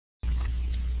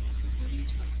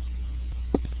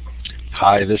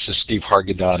Hi, this is Steve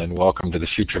Hargadon, and welcome to the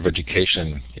Future of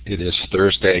Education. It is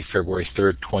Thursday, February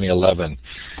 3rd, 2011,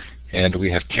 and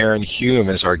we have Karen Hume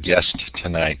as our guest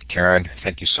tonight. Karen,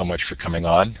 thank you so much for coming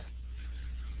on.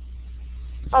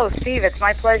 Oh, Steve, it's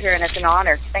my pleasure, and it's an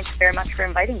honor. Thanks very much for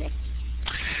inviting me.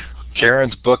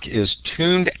 Karen's book is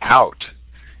Tuned Out,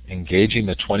 Engaging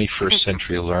the 21st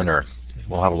Century Learner.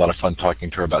 We'll have a lot of fun talking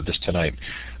to her about this tonight.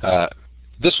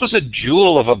 This was a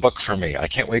jewel of a book for me. I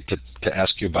can't wait to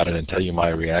ask you about it and tell you my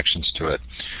reactions to it.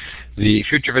 The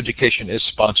Future of Education is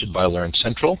sponsored by Learn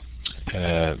Central,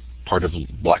 part of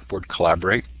Blackboard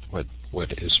Collaborate, what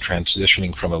is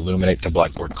transitioning from Illuminate to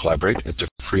Blackboard Collaborate. It's a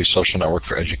free social network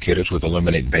for educators with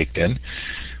Illuminate baked in.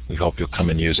 We hope you'll come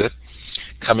and use it.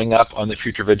 Coming up on the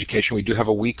Future of Education, we do have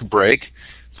a week break.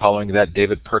 Following that,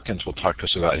 David Perkins will talk to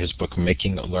us about his book,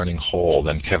 Making Learning Whole,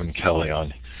 then Kevin Kelly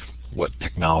on what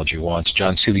technology wants.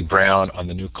 John Seeley Brown on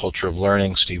the new culture of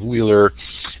learning. Steve Wheeler.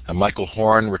 Michael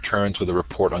Horn returns with a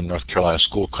report on North Carolina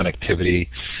school connectivity.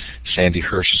 Sandy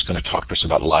Hirsch is going to talk to us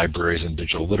about libraries and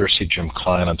digital literacy. Jim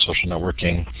Klein on social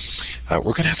networking. We're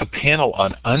going to have a panel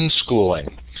on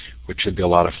unschooling, which should be a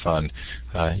lot of fun.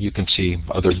 You can see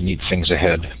other neat things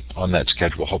ahead on that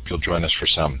schedule. Hope you'll join us for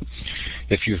some.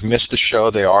 If you've missed the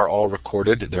show, they are all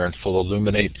recorded. They're in full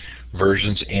Illuminate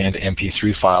versions and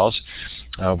MP3 files.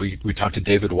 We talked to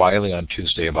David Wiley on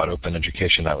Tuesday about open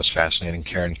education. That was fascinating.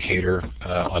 Karen Cater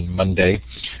on Monday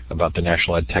about the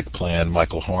National Ed Tech Plan.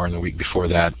 Michael Horn the week before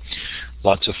that.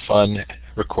 Lots of fun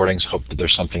recordings. Hope that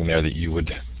there's something there that you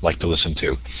would like to listen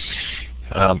to.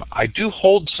 I do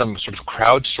hold some sort of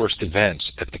crowdsourced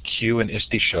events at the Q and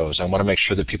ISTE shows. I want to make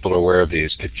sure that people are aware of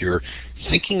these. If you're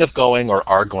thinking of going or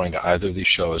are going to either of these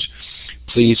shows,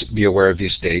 please be aware of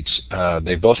these dates.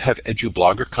 They both have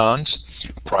EduBloggerCons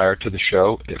prior to the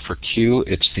show. For Q,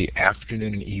 it's the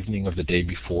afternoon and evening of the day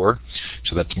before.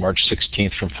 So that's March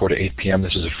 16th from 4 to 8 p.m.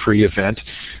 This is a free event.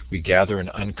 We gather in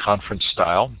unconference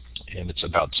style, and it's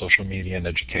about social media and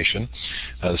education.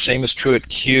 The same is true at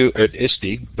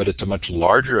ISTE, but it's a much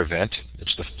larger event.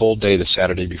 It's the full day, the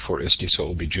Saturday before ISTE, so it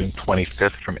will be June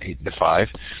 25th from 8 to 5.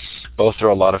 Both are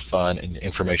a lot of fun, and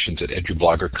information's at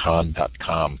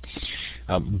edubloggercon.com.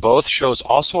 Both shows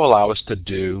also allow us to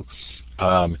do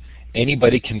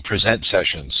anybody can present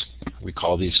sessions. We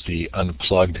call these the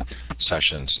unplugged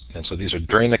sessions. And so these are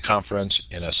during the conference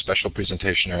in a special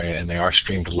presentation area, and they are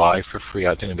streamed live for free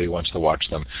out to anybody who wants to watch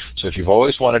them. So if you've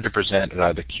always wanted to present at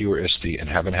either Q or ISTE and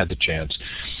haven't had the chance,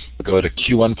 go to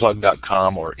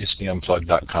qunplugged.com or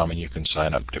isteunplugged.com and you can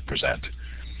sign up to present.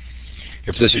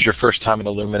 If this is your first time in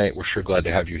Illuminate, we're sure glad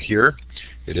to have you here.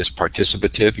 It is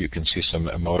participative. You can see some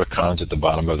emoticons at the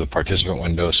bottom of the participant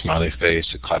window, smiley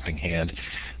face, a clapping hand.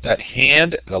 That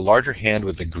hand, the larger hand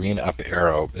with the green up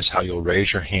arrow, is how you'll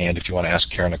raise your hand if you want to ask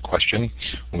Karen a question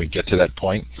when we get to that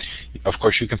point. Of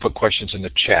course, you can put questions in the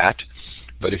chat,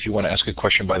 but if you want to ask a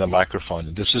question by the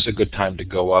microphone, this is a good time to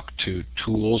go up to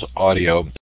Tools,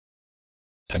 Audio,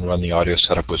 and run the audio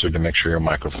setup wizard to make sure your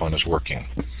microphone is working.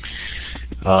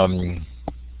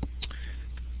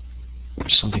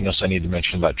 There's something else I need to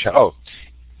mention about chat. Oh,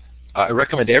 I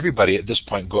recommend everybody at this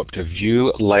point go up to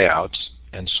View Layouts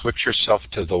and switch yourself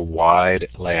to the wide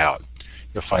layout.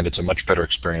 You'll find it's a much better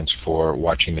experience for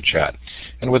watching the chat.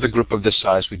 And with a group of this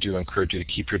size, we do encourage you to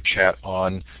keep your chat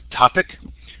on topic.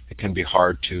 It can be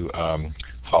hard to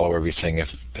follow everything if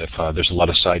there's a lot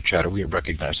of side chatter. We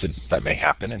recognize that that may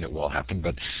happen, and it will happen,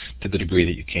 but to the degree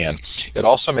that you can. It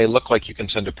also may look like you can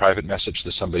send a private message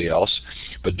to somebody else,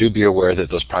 but do be aware that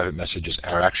those private messages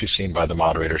are actually seen by the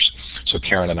moderators. So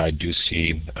Karen and I do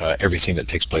see everything that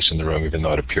takes place in the room, even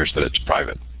though it appears that it's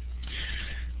private.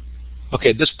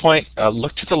 Okay, at this point,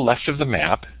 look to the left of the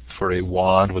map for a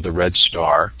wand with a red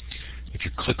star. If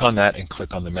you click on that and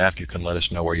click on the map, you can let us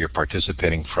know where you're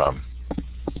participating from.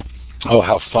 Oh,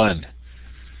 how fun.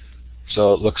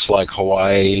 So it looks like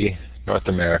Hawaii, North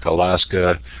America,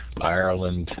 Alaska,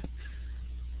 Ireland,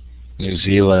 New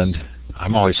Zealand.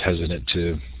 I'm always hesitant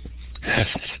to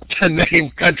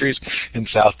name countries in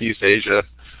Southeast Asia,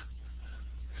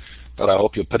 but I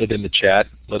hope you'll put it in the chat.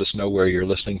 Let us know where you're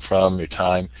listening from, your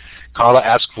time. Carla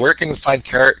asks, where can we find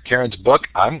Karen's book?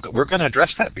 We're going to address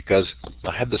that because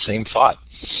I had the same thought.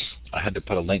 I had to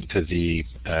put a link to the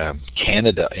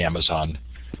Canada Amazon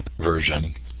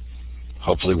version.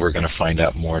 Hopefully we're going to find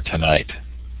out more tonight.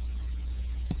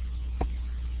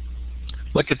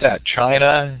 Look at that.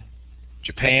 China,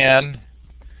 Japan.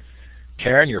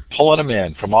 Karen, you're pulling them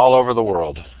in from all over the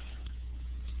world.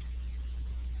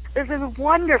 This is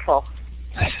wonderful.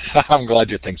 I'm glad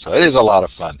you think so. It is a lot of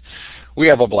fun. We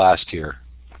have a blast here.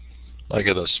 Look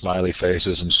at those smiley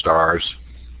faces and stars.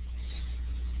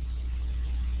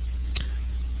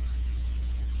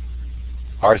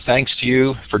 Our thanks to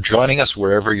you for joining us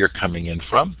wherever you're coming in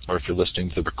from, or if you're listening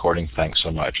to the recording, thanks so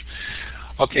much.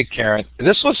 Okay, Karen,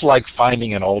 this was like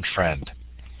finding an old friend.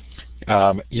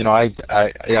 I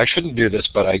shouldn't do this,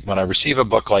 but when I receive a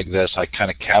book like this, I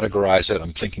kind of categorize it.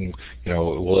 I'm thinking,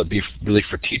 will it be really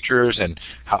for teachers, and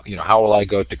how will I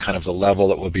go to kind of the level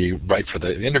that will be right for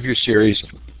the interview series?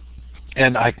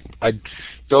 And I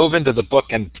dove into the book,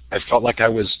 and I felt like I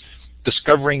was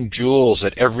discovering jewels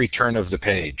at every turn of the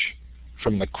page,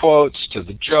 from the quotes to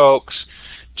the jokes,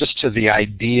 just to the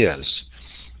ideas.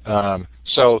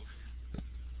 So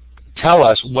tell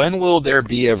us, when will there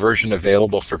be a version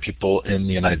available for people in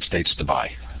the United States to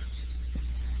buy?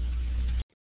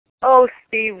 Oh,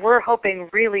 Steve, we're hoping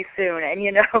really soon. And,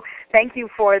 thank you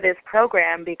for this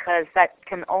program, because that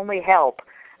can only help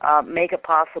make it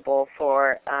possible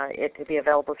for it to be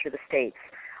available through the States.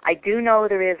 I do know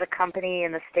there is a company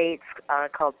in the States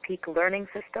called Peak Learning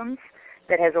Systems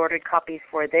that has ordered copies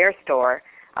for their store,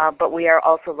 but we are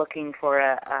also looking for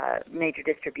a major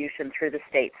distribution through the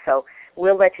States. So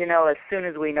we'll let you know as soon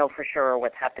as we know for sure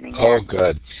what's happening there. Oh,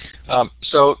 good.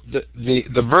 So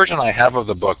the version I have of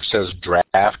the book says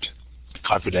draft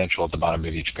confidential at the bottom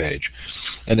of each page,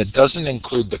 and it doesn't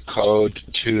include the code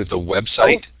to the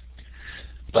website.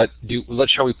 But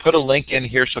shall we put a link in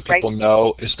here so people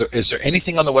know? Is there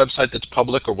anything on the website that's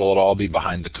public, or will it all be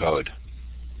behind the code?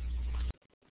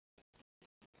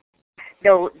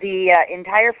 No, the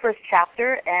entire first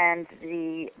chapter and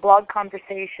the blog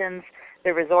conversations,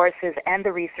 the resources, and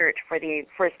the research for the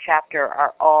first chapter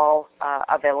are all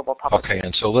available publicly. Okay,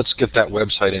 and so let's get that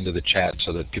website into the chat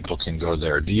so that people can go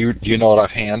there. Do you know it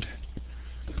offhand?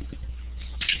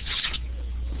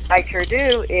 I sure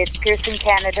do. It's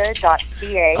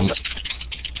pearsoncanada.ca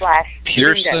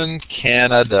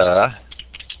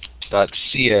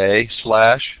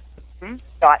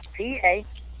pearsoncanada.ca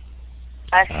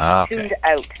tuned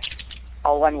out.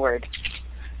 All one word.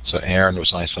 So Aaron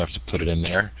was nice enough to put it in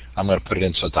there. I'm going to put it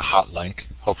in so it's a hot link.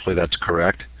 Hopefully that's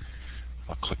correct.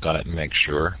 I'll click on it and make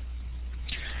sure.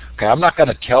 Okay, I'm not going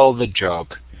to tell the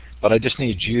joke, but I just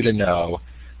need you to know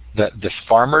that the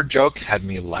farmer joke had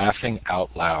me laughing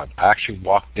out loud. I actually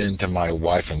walked into my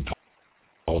wife and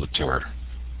told it to her.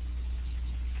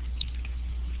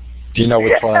 Do you know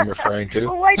which one I'm referring to?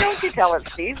 Well, why don't you tell it,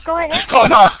 Steve? Go ahead. Oh,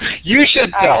 no, you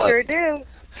should tell it. I sure do.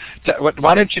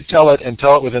 Why don't you tell it, and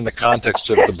tell it within the context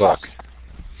of the book?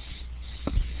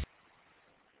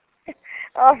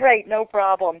 All right, no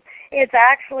problem. It's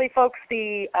actually, folks,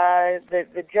 the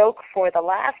joke for the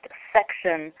last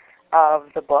section of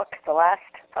the book, the last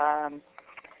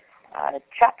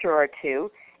chapter or two,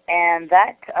 and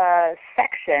that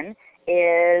section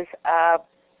is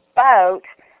about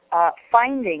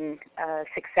finding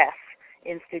success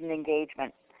in student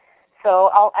engagement. So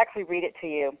I'll actually read it to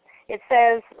you. It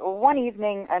says, one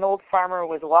evening an old farmer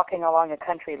was walking along a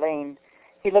country lane.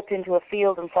 He looked into a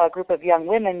field and saw a group of young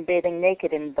women bathing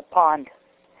naked in the pond.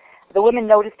 The women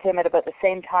noticed him at about the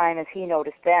same time as he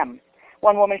noticed them.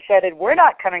 One woman shouted, "We're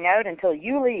not coming out until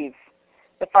you leave."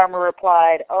 The farmer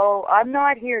replied, "Oh, I'm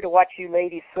not here to watch you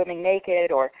ladies swimming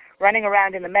naked or running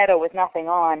around in the meadow with nothing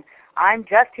on. I'm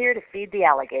just here to feed the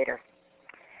alligator."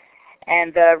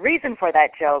 And the reason for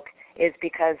that joke is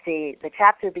because the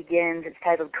chapter begins, it's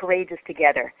titled Courageous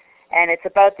Together. And it's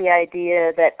about the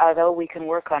idea that although we can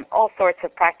work on all sorts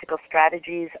of practical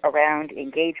strategies around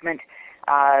engagement,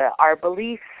 our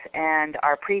beliefs and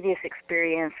our previous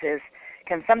experiences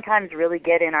can sometimes really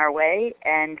get in our way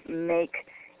and make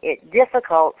it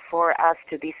difficult for us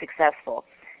to be successful,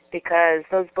 because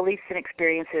those beliefs and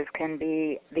experiences can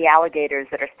be the alligators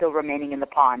that are still remaining in the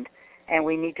pond, and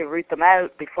we need to root them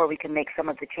out before we can make some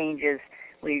of the changes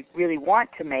we really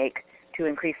want to make to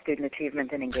increase student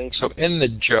achievement and engagement. So in the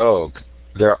joke,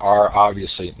 there are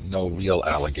obviously no real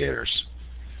alligators,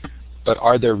 but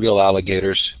are there real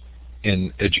alligators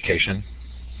in education?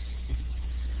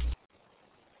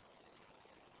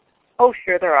 Oh,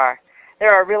 sure there are.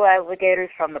 There are real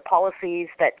alligators from the policies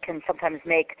that can sometimes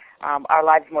make our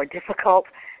lives more difficult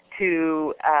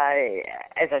to,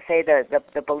 as I say,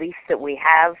 the beliefs that we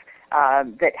have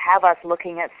that have us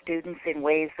looking at students in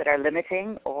ways that are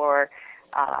limiting or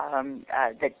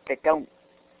that don't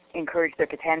encourage their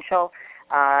potential,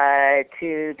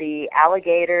 to the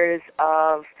alligators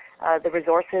of the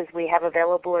resources we have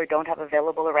available or don't have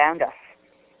available around us.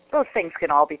 Those things can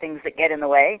all be things that get in the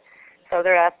way. So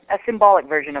they're a symbolic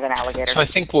version of an alligator. So I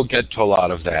think we'll get to a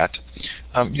lot of that.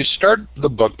 You start the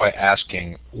book by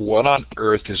asking, what on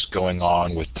earth is going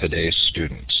on with today's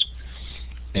students?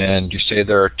 And you say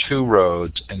there are two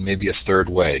roads and maybe a third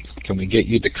way. Can we get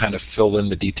you to kind of fill in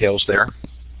the details there?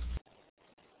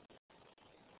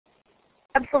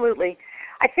 Absolutely.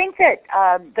 I think that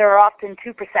there are often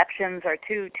two perceptions or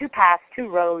two paths, two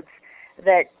roads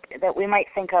that we might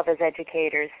think of as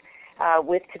educators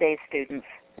with today's students.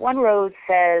 One road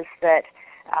says that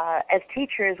as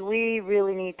teachers, we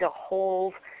really need to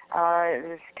hold,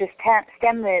 to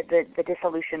stem the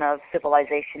dissolution of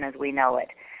civilization as we know it.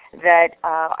 That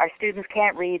our students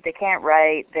can't read, they can't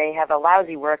write, they have a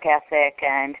lousy work ethic,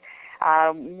 and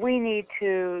we need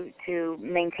to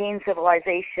maintain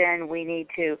civilization. We need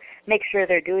to make sure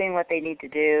they're doing what they need to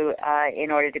do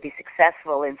in order to be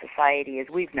successful in society as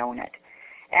we've known it.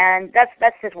 And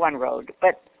that's just one road.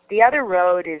 But the other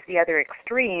road is the other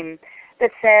extreme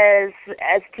that says,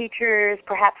 as teachers,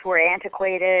 perhaps we're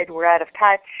antiquated, we're out of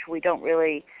touch, we don't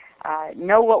really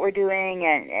know what we're doing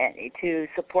and to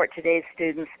support today's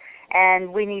students,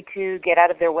 and we need to get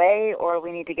out of their way or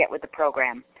we need to get with the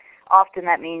program. Often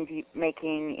that means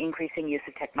increasing use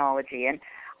of technology. And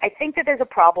I think that there's a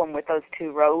problem with those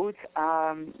two roads.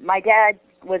 My dad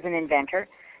was an inventor,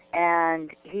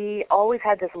 and he always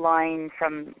had this line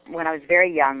from when I was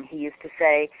very young. He used to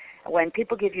say, when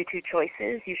people give you two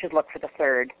choices, you should look for the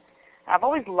third. I've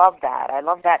always loved that. I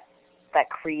love that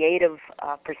creative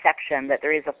perception that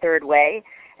there is a third way,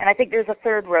 and I think there's a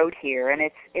third road here, and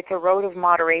it's a road of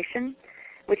moderation,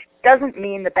 which doesn't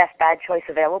mean the best bad choice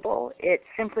available. It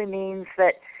simply means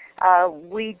that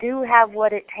we do have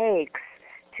what it takes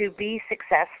to be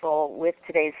successful with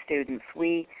today's students.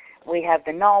 We have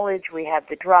the knowledge, we have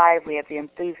the drive, we have the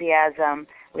enthusiasm,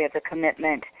 we have the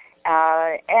commitment,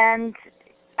 and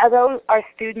although our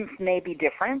students may be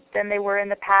different than they were in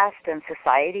the past, and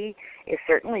society is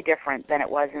certainly different than it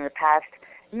was in the past,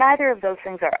 neither of those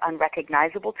things are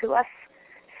unrecognizable to us.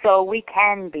 So we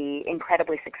can be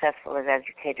incredibly successful as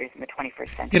educators in the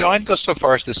 21st century. You know, I'd go so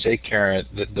far as to say, Karen,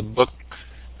 that the book,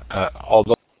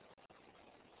 although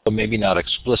maybe not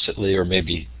explicitly or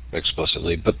maybe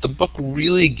explicitly, but the book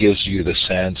really gives you the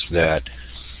sense that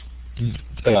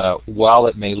while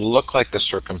it may look like the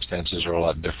circumstances are a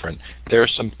lot different, there are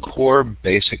some core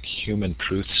basic human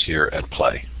truths here at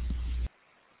play.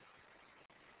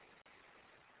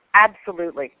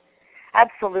 Absolutely.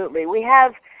 Absolutely. We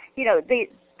have,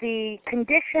 the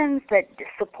conditions that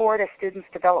support a student's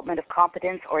development of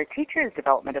competence, or a teacher's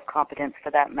development of competence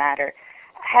for that matter,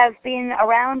 have been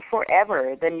around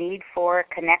forever. The need for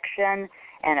connection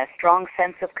and a strong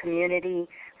sense of community,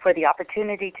 for the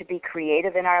opportunity to be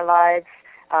creative in our lives,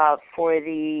 for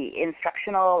the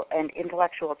instructional and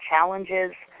intellectual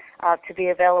challenges to be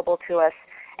available to us,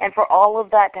 and for all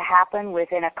of that to happen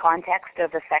within a context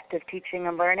of effective teaching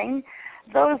and learning.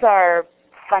 Those are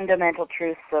fundamental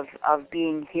truths of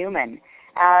being human.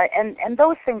 And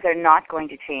those things are not going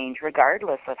to change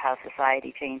regardless of how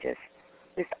society changes.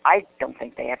 At least I don't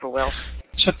think they ever will.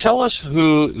 So tell us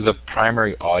who the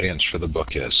primary audience for the book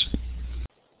is.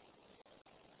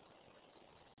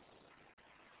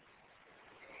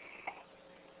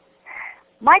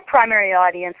 My primary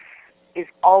audience is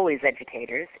always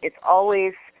educators. It's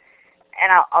always,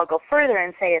 and I'll go further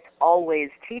and say it's always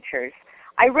teachers.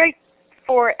 I write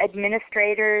for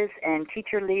administrators and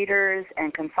teacher leaders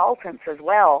and consultants as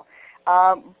well,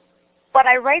 but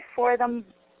I write for them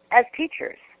as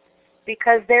teachers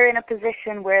because they're in a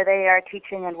position where they are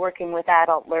teaching and working with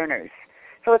adult learners.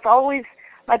 So it's always,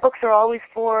 my books are always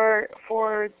for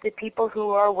the people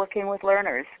who are working with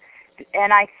learners.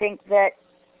 And I think that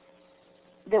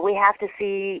we have to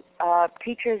see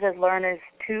teachers as learners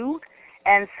too.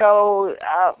 And so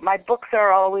my books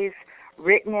are always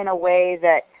written in a way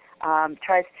that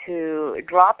tries to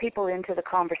draw people into the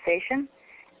conversation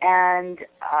and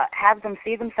have them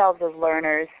see themselves as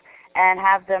learners and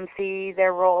have them see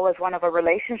their role as one of a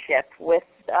relationship with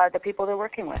the people they're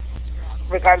working with,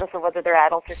 regardless of whether they're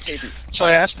adults or students. So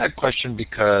I asked that question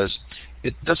because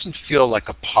it doesn't feel like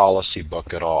a policy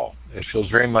book at all. It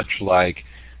feels very much like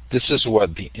this is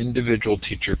what the individual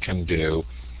teacher can do,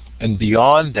 and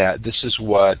beyond that, this is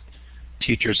what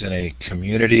teachers in a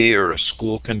community or a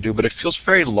school can do, but it feels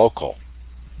very local.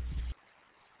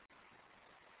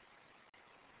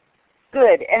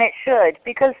 Good, and it should,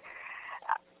 because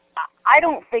I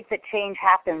don't think that change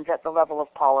happens at the level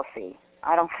of policy.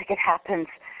 I don't think it happens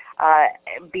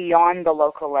beyond the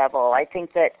local level. I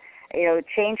think that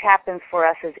change happens for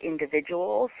us as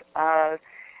individuals.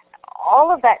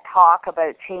 All of that talk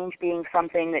about change being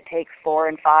something that takes 4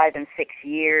 and 5 and 6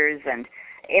 years and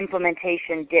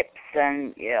implementation dips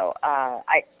and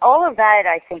all of that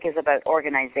I think is about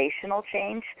organizational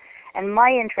change, and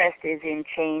my interest is in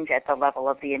change at the level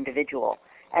of the individual,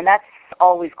 and that's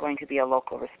always going to be a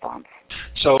local response.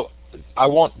 So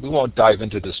we won't dive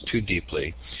into this too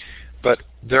deeply, but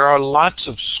there are lots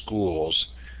of schools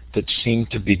that seem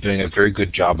to be doing a very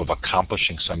good job of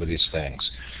accomplishing some of these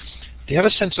things. Do you have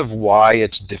a sense of why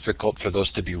it's difficult for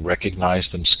those to be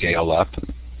recognized and scale up?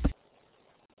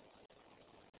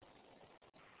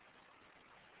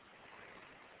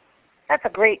 That's a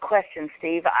great question,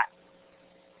 Steve.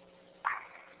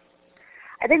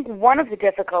 I think one of the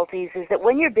difficulties is that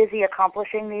when you're busy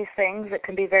accomplishing these things, it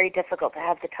can be very difficult to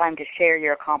have the time to share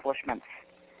your accomplishments.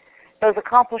 Those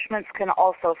accomplishments can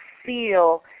also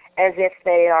feel as if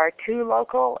they are too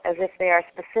local, as if they are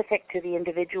specific to the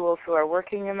individuals who are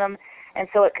working in them, and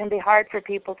so it can be hard for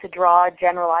people to draw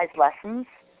generalized lessons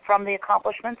from the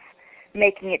accomplishments,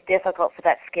 making it difficult for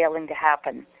that scaling to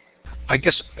happen. I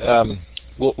guess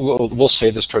we'll say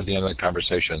this toward the end of the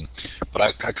conversation, but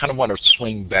I kind of want to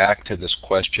swing back to this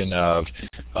question of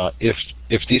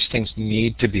if these things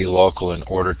need to be local in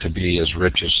order to be as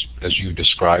rich as you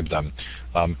describe them,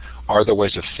 are there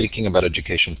ways of thinking about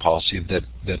education policy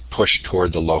that push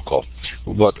toward the local?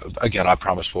 But again, I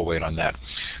promise we'll wait on that.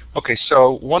 Okay,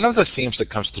 so one of the themes that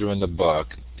comes through in the book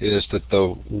is that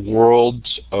the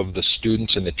worlds of the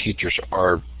students and the teachers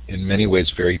are in many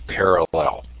ways very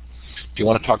parallel. Do you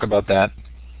want to talk about that?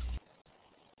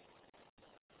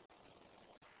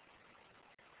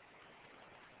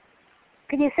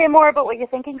 Can you say more about what you're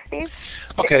thinking, Steve?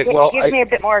 Okay, give me a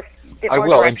bit more. I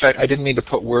will. Direction. In fact, I didn't mean to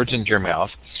put words into your mouth,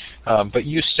 but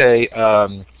you say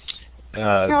no,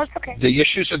 it's okay. The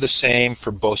issues are the same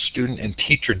for both student and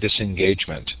teacher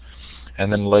disengagement.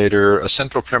 And then later, a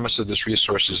central premise of this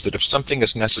resource is that if something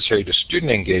is necessary to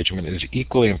student engagement, it is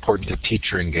equally important to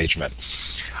teacher engagement.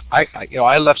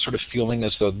 I left sort of feeling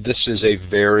as though this is a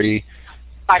very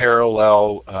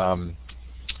parallel,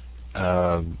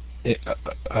 of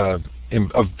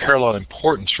parallel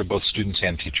importance for both students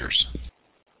and teachers.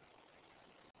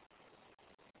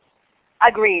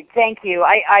 Agreed. Thank you.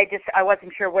 I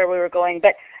wasn't sure where we were going,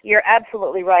 but you're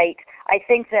absolutely right. I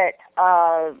think that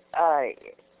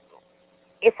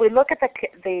if we look at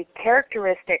the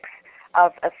characteristics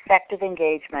of effective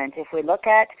engagement, if we look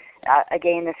at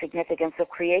again the significance of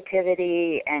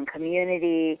creativity and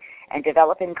community and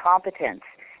developing competence,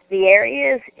 the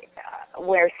areas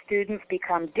where students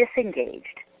become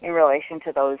disengaged in relation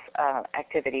to those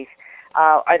activities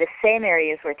are the same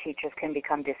areas where teachers can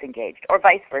become disengaged, or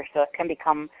vice versa, can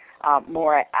become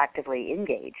more actively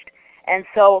engaged. And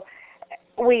so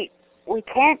we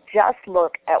can't just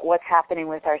look at what's happening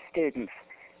with our students,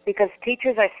 because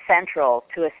teachers are central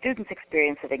to a student's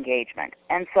experience of engagement.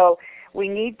 And so we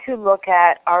need to look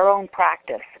at our own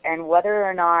practice and whether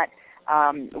or not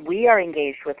we are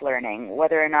engaged with learning,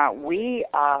 whether or not we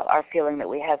are feeling that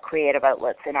we have creative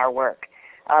outlets in our work.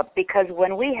 Because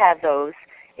when we have those,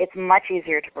 it's much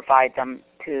easier to provide them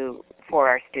for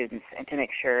our students and to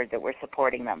make sure that we're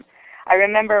supporting them. I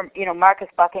remember, Marcus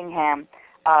Buckingham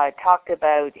talked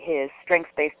about his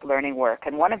strengths-based learning work,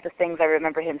 and one of the things I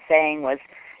remember him saying was,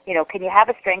 can you have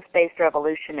a strengths-based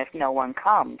revolution if no one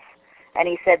comes? And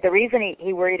he said the reason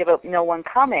he worried about no one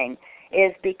coming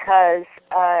is because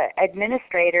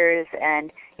administrators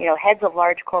and heads of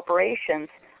large corporations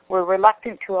were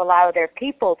reluctant to allow their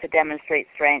people to demonstrate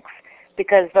strengths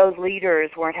because those leaders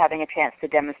weren't having a chance to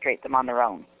demonstrate them on their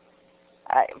own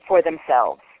for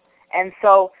themselves. And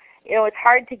so, it's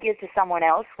hard to give to someone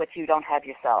else what you don't have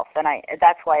yourself. And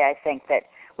that's why I think that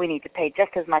we need to pay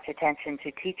just as much attention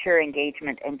to teacher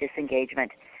engagement and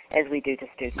disengagement as we do to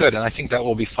students. Good, and I think that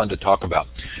will be fun to talk about.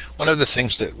 One of the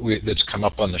things that's come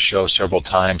up on the show several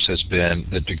times has been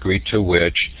the degree to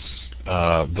which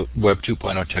the Web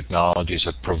 2.0 technologies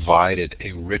have provided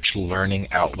a rich learning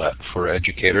outlet for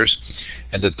educators,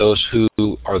 and that those who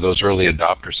are those early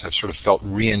adopters have sort of felt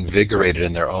reinvigorated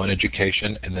in their own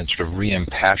education and then sort of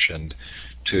re-impassioned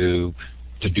to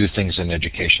do things in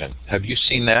education. Have you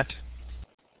seen that?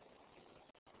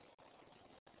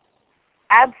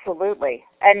 Absolutely,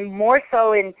 and more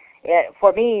so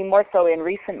for me, more so in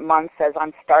recent months as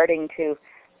I'm starting to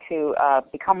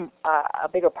become a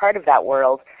bigger part of that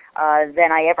world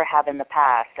than I ever have in the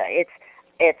past.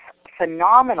 It's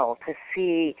phenomenal to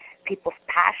see people's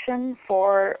passion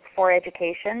for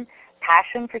education,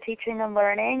 passion for teaching and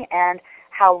learning, and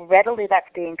how readily that's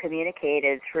being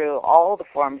communicated through all the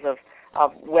forms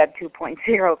of Web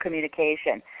 2.0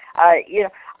 communication.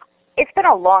 It's been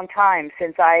a long time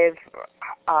since I've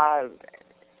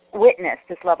witnessed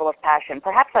this level of passion.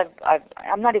 Perhaps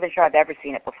I'm not even sure I've ever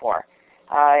seen it before.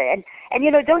 And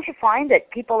don't you find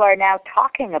that people are now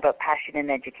talking about passion in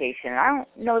education? I don't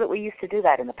know that we used to do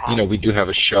that in the past. We do have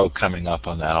a show coming up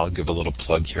on that. I'll give a little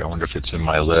plug here. I wonder if it's in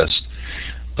my list.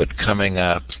 But coming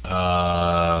up,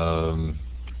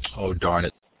 oh darn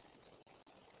it.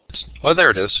 Oh, there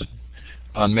it is.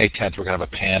 on May 10th, we're going to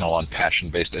have a panel on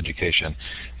passion-based education.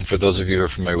 And for those of you who are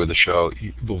familiar with the show,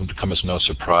 it will come as no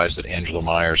surprise that Angela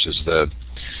Myers is the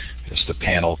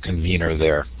panel convener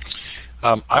there.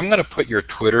 I'm going to put your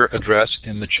Twitter address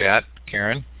in the chat,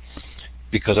 Karen,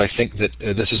 because I think that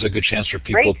this is a good chance for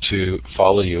people to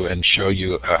follow you and show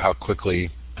you how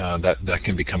quickly that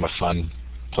can become a fun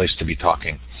place to be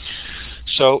talking.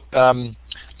 So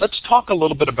let's talk a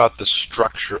little bit about the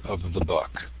structure of the book.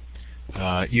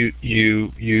 You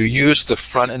use the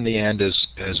front and the end as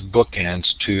bookends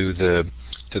to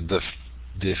the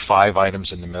 5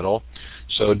 items in the middle.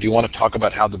 So do you want to talk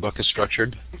about how the book is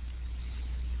structured?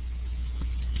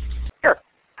 Sure.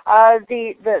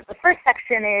 The first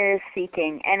section is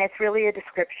seeking, and it's really a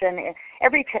description.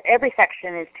 Every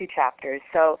section is 2 chapters.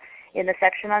 So in the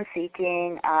section on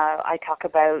seeking, I talk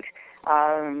about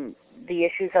the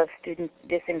issues of student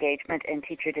disengagement and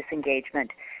teacher disengagement,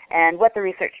 and what the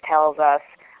research tells us.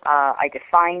 I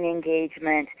define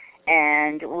engagement,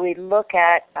 and we look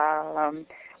at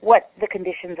what the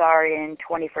conditions are in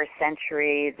 21st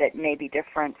century that may be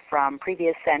different from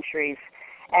previous centuries,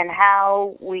 and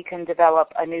how we can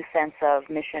develop a new sense of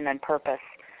mission and purpose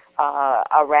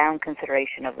around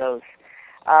consideration of those.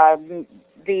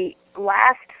 The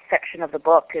last section of the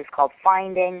book is called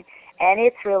Finding, and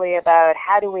it's really about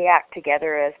how do we act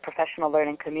together as professional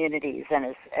learning communities and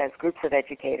as groups of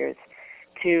educators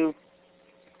to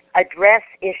address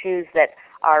issues that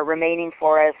are remaining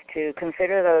for us, to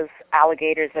consider those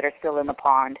alligators that are still in the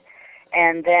pond.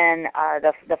 And then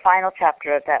the final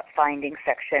chapter of that Finding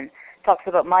section talks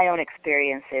about my own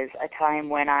experiences, a time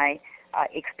when I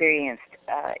experienced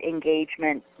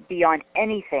engagement beyond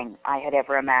anything I had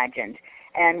ever imagined,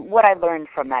 and what I learned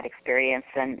from that experience,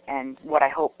 and what I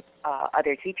hope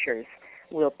other teachers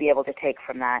will be able to take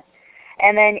from that.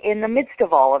 And then in the midst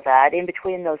of all of that, in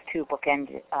between those 2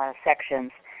 bookend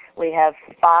sections, we have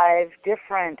 5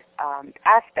 different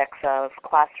aspects of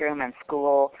classroom and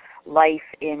school life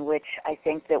in which I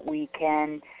think that we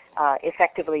can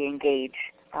effectively engage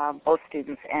both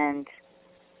students and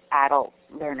adult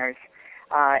learners.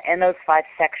 And those 5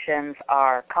 sections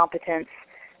are competence,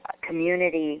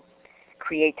 community,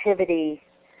 creativity,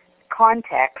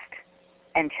 context,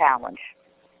 and challenge.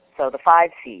 So the 5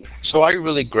 C's. So I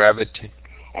really gravitate.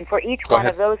 And for each Go one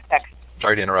ahead. of those sections.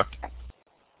 Sorry to interrupt.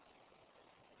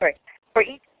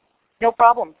 Sorry. No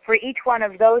problem. For each one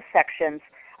of those sections,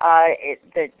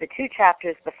 the 2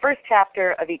 chapters, the first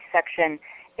chapter of each section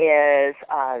is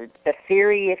the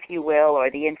theory, if you will, or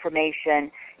the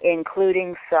information,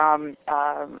 including some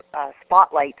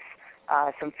spotlights,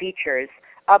 some features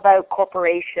about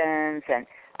corporations and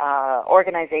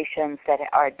organizations that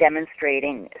are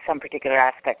demonstrating some particular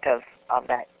aspect of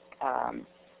that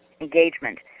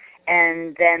engagement.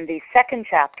 And then the second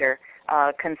chapter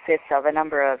consists of a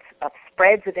number of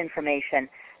spreads of information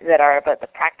that are about the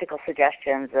practical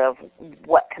suggestions of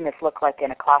what can this look like in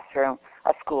a classroom,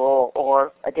 a school,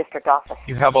 or a district office.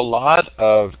 You have a lot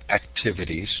of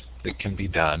activities that can be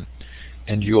done,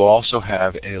 and you also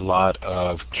have a lot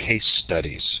of case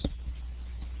studies,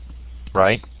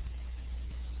 right?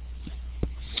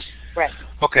 Right.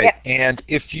 Okay, Yep. And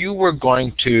if you were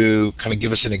going to kind of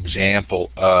give us an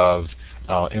example of,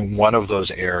 in one of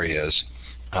those areas,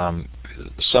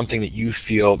 something that you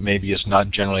feel maybe is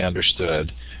not generally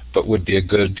understood, but would be a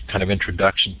good kind of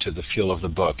introduction to the feel of the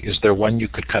book, is there one you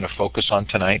could kind of focus on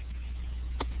tonight?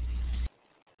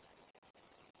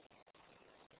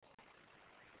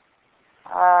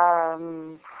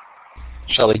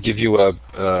 Shall I give you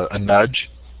a nudge?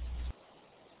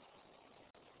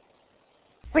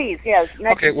 Please, yes.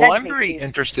 Okay, well, I'm very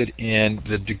interested in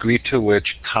the degree to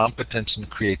which competence and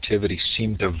creativity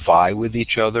seem to vie with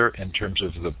each other in terms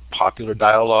of the popular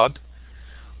dialogue,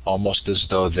 almost as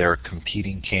though they're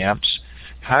competing camps.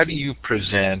 How do you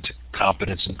present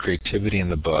competence and creativity in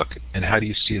the book, and how do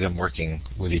you see them working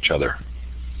with each other?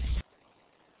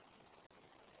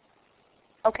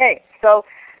 Okay, so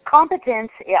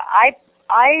competence, yeah,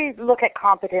 I look at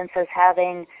competence as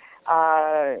having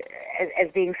as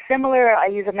being similar. I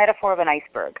use a metaphor of an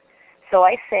iceberg. So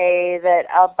I say that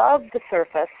above the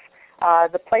surface,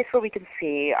 the place where we can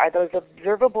see are those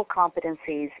observable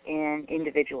competencies in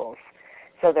individuals.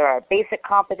 So there are basic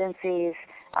competencies,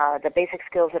 the basic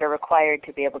skills that are required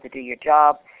to be able to do your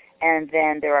job, and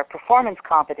then there are performance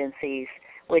competencies,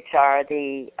 which are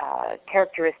the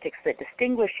characteristics that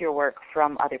distinguish your work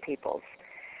from other people's.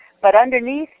 But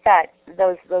underneath that,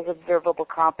 those observable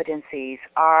competencies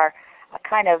are a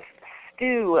kind of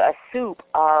stew, a soup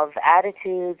of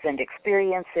attitudes and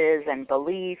experiences and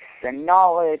beliefs and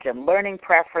knowledge and learning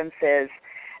preferences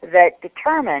that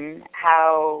determine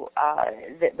how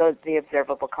the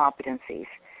observable competencies.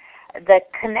 The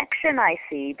connection I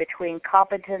see between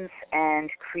competence and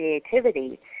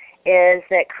creativity is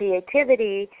that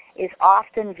creativity is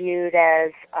often viewed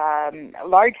as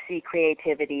large C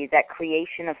creativity, that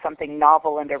creation of something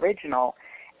novel and original.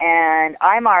 And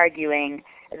I'm arguing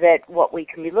that what we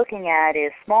can be looking at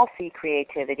is small c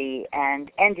creativity and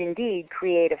indeed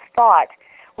creative thought,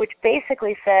 which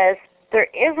basically says there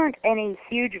isn't any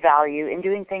huge value in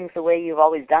doing things the way you've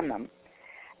always done them.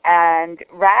 And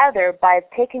rather, by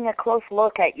taking a close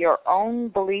look at your own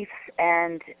beliefs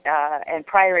and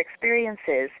prior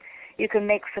experiences, you can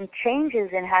make some changes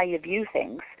in how you view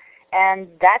things, and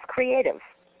that's creative.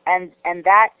 And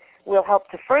that will help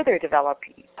to further develop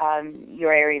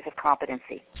your areas of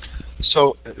competency.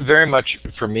 So very much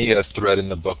for me, a thread in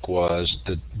the book was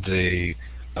the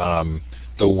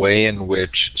way in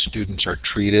which students are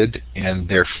treated and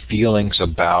their feelings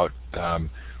about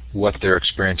what their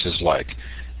experience is like.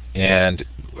 And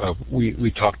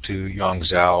we talked to Yang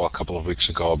Zhao a couple of weeks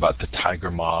ago about the Tiger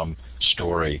Mom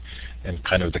story and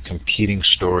kind of the competing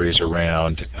stories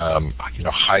around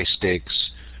high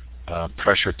stakes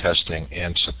pressure testing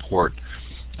and support.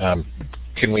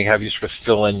 Can we have you sort of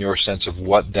fill in your sense of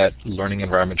what that learning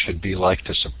environment should be like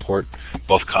to support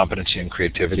both competency and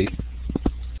creativity?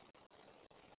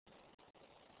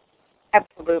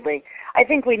 Absolutely. I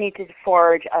think we need to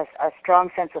forge a strong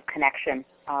sense of connection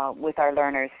with our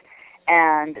learners.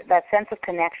 And that sense of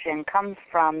connection comes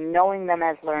from knowing them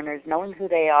as learners, knowing who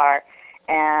they are,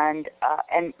 and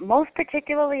most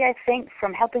particularly, I think,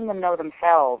 from helping them know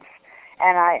themselves.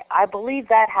 And I believe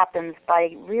that happens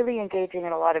by really engaging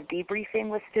in a lot of debriefing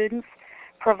with students,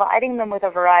 providing them with a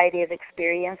variety of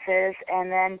experiences,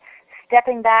 and then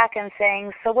stepping back and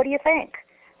saying, so what do you think?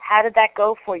 How did that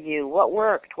go for you? What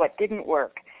worked? What didn't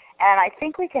work? And I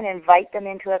think we can invite them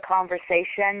into a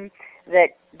conversation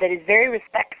that is very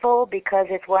respectful, because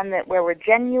it's one where we're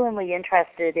genuinely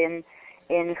interested in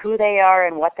who they are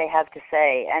and what they have to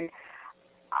say. And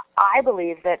I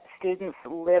believe that students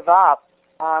live up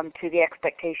to the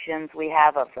expectations we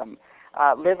have of them,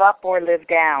 live up or live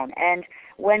down. And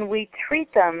when we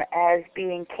treat them as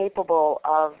being capable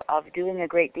of doing a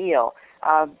great deal,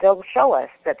 they'll show us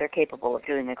that they're capable of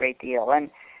doing a great deal, and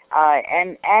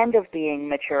of being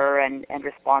mature and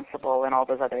responsible and all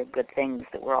those other good things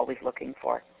that we're always looking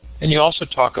for. And you also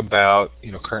talk about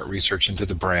current research into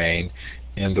the brain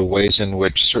and the ways in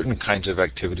which certain kinds of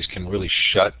activities can really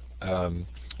shut an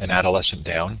adolescent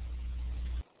down.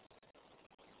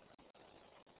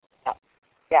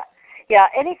 Yeah.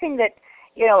 Anything that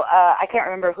I can't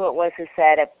remember who it was who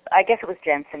said it. I guess it was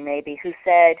Jensen maybe, who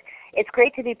said it's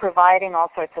great to be providing all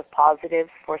sorts of positives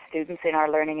for students in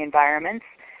our learning environments,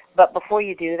 but before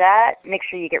you do that, make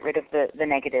sure you get rid of the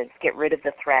negatives, get rid of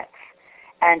the threats.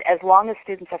 And as long as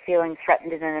students are feeling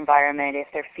threatened in an environment, if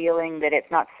they're feeling that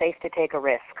it's not safe to take a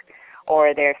risk,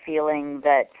 or they're feeling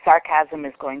that sarcasm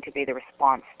is going to be the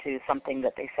response to something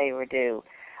that they say or do,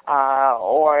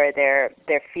 or they're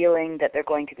feeling that they're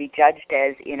going to be judged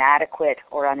as inadequate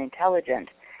or unintelligent,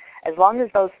 as long as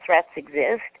those threats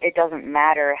exist, it doesn't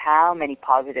matter how many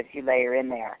positives you layer in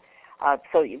there.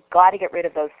 So you've got to get rid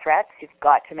of those threats. You've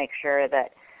got to make sure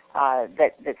that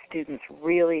students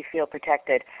really feel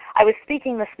protected. I was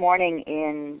speaking this morning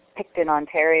in Picton,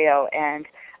 Ontario, and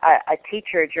a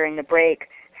teacher during the break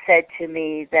said to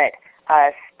me that a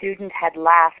student had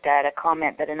laughed at a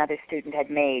comment that another student had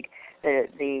made.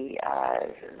 The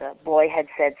boy had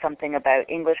said something about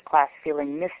English class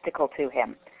feeling mystical to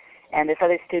him, and this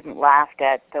other student laughed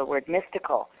at the word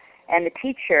mystical. And the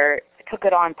teacher took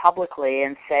it on publicly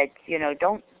and said,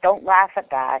 don't laugh at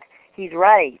that. He's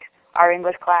right. Our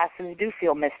English classes do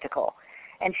feel mystical.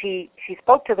 And she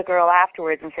spoke to the girl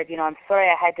afterwards and said, I'm sorry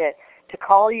I had to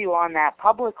call you on that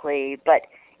publicly, but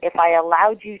if I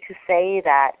allowed you to say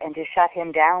that and to shut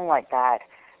him down like that,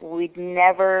 he'd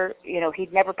never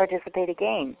participate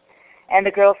again. And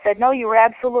the girl said, no, you were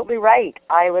absolutely right.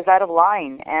 I was out of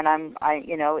line, and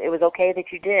it was okay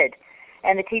that you did.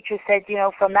 And the teacher said,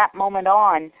 from that moment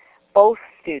on, both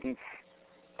students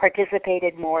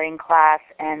participated more in class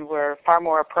and were far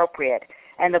more appropriate.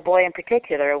 And the boy in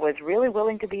particular was really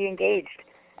willing to be engaged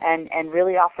and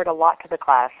really offered a lot to the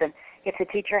class. And if the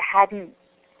teacher hadn't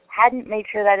made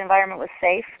sure that environment was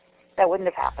safe, that wouldn't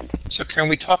have happened. So Karen,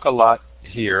 we talk a lot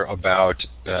here about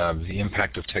the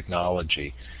impact of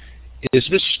technology. Is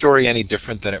this story any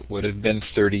different than it would have been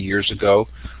 30 years ago?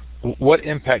 What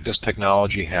impact does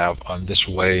technology have on this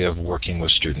way of working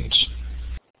with students?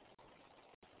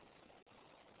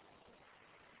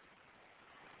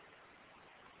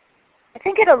 I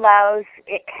think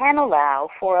it can allow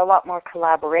for a lot more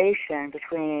collaboration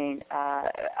between,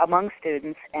 among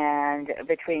students and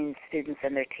between students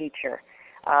and their teacher.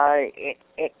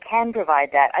 It can provide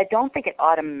that. I don't think it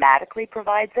automatically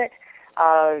provides it.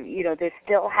 There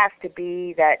still has to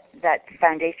be that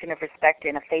foundation of respect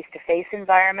in a face-to-face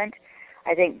environment.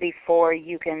 I think before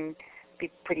you can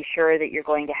be pretty sure that you're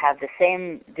going to have the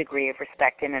same degree of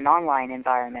respect in an online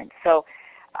environment. So,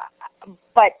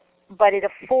 but it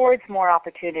affords more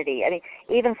opportunity. I mean,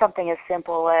 even something as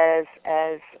simple as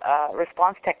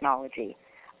response technology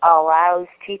allows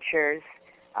teachers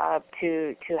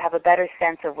to have a better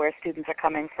sense of where students are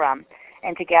coming from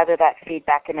and to gather that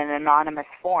feedback in an anonymous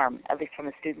form, at least from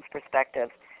a student's perspective.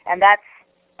 And that's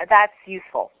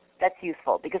useful. That's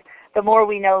useful because the more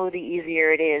we know, the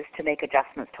easier it is to make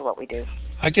adjustments to what we do.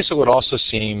 I guess it would also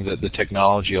seem that the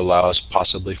technology allows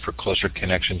possibly for closer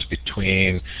connections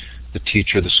between the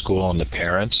teacher, the school, and the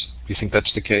parents. Do you think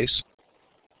that's the case?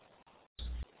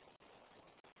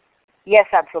 Yes,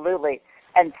 absolutely.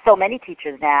 And so many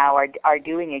teachers now are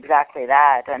doing exactly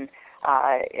that. And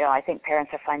I think parents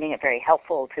are finding it very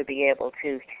helpful to be able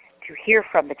to hear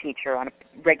from the teacher on a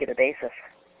regular basis.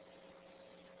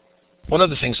 One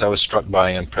of the things I was struck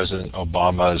by in President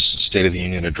Obama's State of the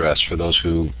Union address, for those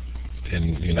who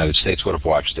in the United States would have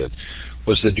watched it,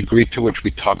 was the degree to which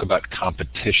we talk about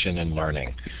competition in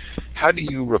learning. How do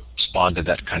you respond to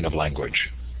that kind of language?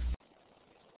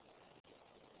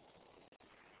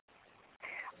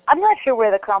 I'm not sure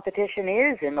where the competition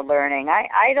is in the learning.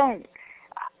 I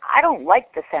don't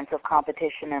like the sense of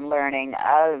competition in learning.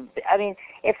 I mean,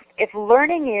 if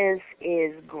learning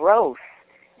is growth,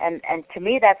 and to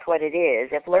me that's what it is.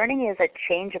 If learning is a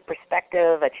change of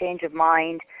perspective, a change of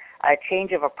mind, a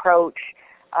change of approach,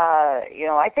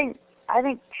 I think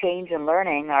change and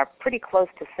learning are pretty close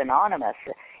to synonymous.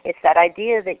 It's that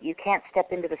idea that you can't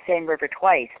step into the same river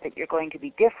twice, that you're going to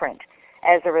be different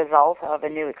as a result of a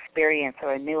new experience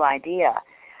or a new idea.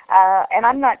 And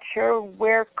I'm not sure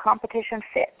where competition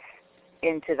fits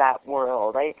into that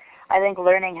world. I think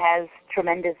learning has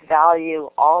tremendous value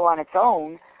all on its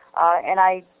own, and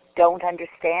I don't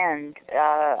understand.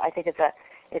 I think it's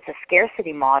a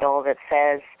scarcity model that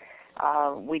says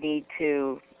we need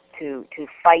to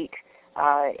fight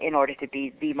in order to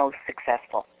be the most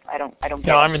successful. I don't get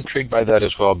it. I'm intrigued by that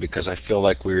as well because I feel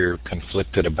like we're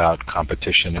conflicted about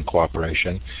competition and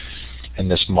cooperation,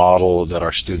 and this model that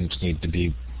our students need to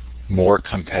be more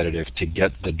competitive to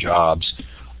get the jobs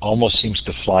almost seems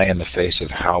to fly in the face of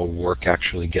how work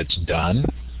actually gets done.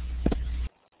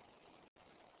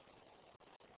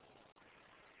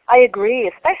 I agree,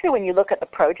 especially when you look at the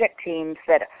project teams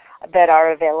that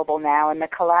are available now and the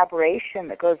collaboration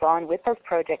that goes on with those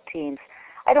project teams.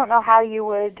 I don't know how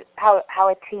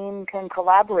a team can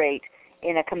collaborate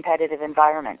in a competitive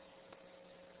environment.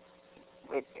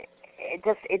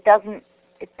 It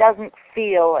doesn't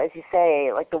feel, as you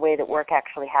say, like the way that work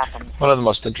actually happens. One of the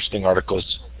most interesting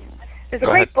articles. There's a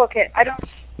great book.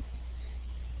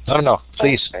 No,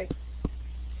 please. Sorry.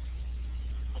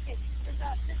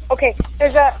 Okay,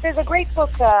 there's a great book.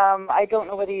 I don't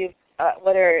know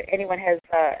whether anyone has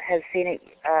seen it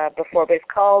before, but it's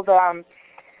called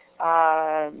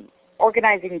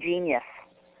Organizing Genius,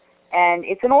 and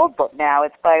it's an old book now.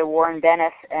 It's by Warren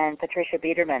Bennis and Patricia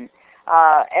Biederman.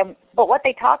 But what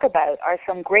they talk about are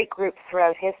some great groups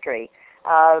throughout history.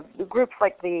 Groups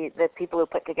like the people who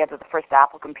put together the first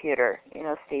Apple computer,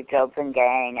 Steve Jobs and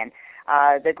gang, and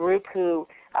the group who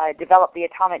developed the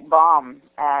atomic bomb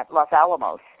at Los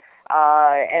Alamos,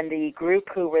 and the group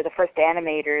who were the first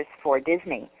animators for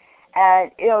Disney.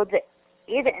 And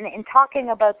even in talking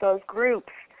about those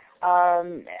groups,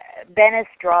 Bennis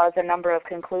draws a number of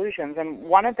conclusions, and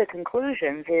one of the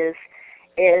conclusions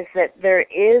is that there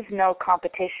is no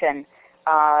competition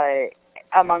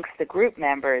amongst the group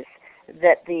members.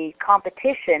 That the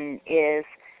competition is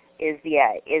the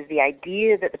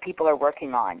idea that the people are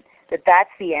working on. That's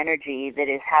the energy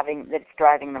that's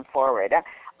driving them forward.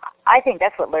 I think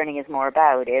that's what learning is more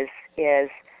about. Is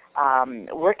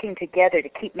working together to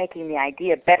keep making the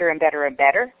idea better and better and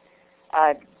better.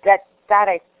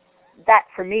 That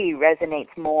for me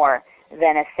resonates more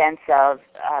than a sense of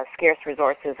scarce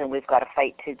resources and we've got to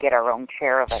fight to get our own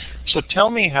share of it. So tell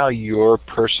me how your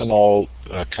personal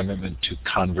commitment to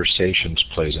conversations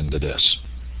plays into this.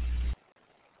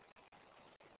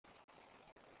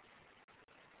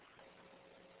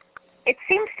 It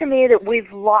seems to me that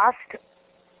we've lost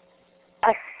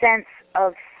a sense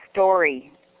of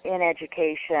story in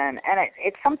education, and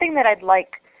it's something that I'd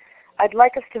like I'd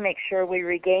like us to make sure we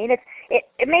regain it.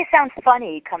 It may sound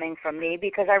funny coming from me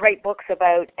because I write books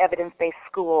about evidence-based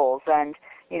schools and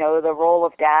the role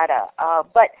of data.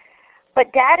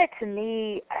 But data to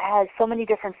me has so many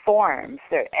different forms.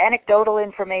 There's anecdotal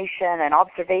information and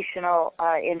observational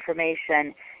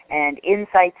information and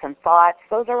insights and thoughts.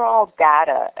 Those are all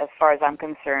data as far as I'm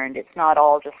concerned. It's not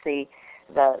all just the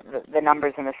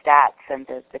numbers and the stats and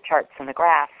the charts and the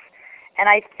graphs. And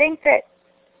I think that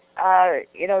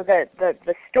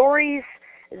the stories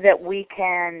that we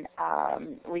can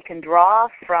draw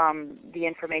from the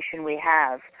information we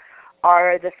have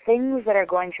are the things that are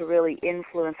going to really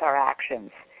influence our actions,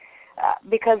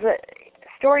 because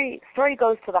story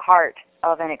goes to the heart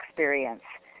of an experience,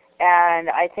 and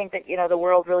I think that the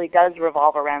world really does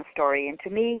revolve around story, and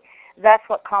to me that's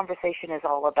what conversation is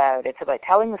all about. It's about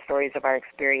telling the stories of our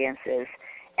experiences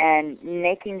and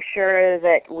making sure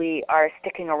that we are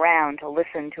sticking around to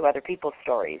listen to other people's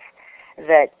stories,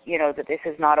 that that this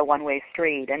is not a one-way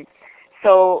street. And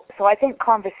so I think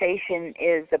conversation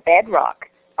is the bedrock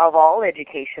of all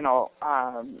educational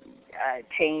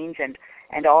change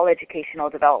and all educational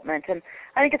development. And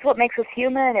I think it's what makes us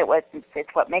human. It's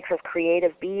what makes us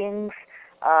creative beings.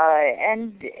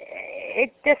 And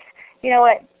it just,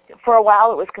 for a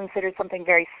while it was considered something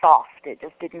very soft. It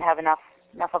just didn't have enough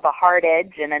of a hard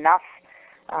edge and enough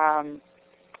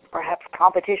perhaps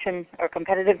competition or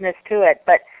competitiveness to it.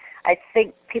 But I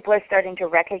think people are starting to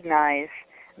recognize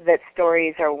that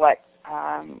stories are what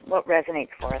resonates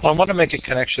for us. Well, I want to make a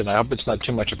connection. I hope it's not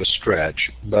too much of a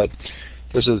stretch, but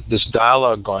there's this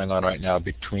dialogue going on right now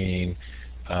between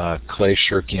Clay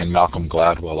Shirky and Malcolm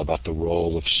Gladwell about the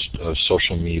role of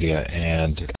social media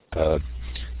and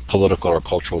political or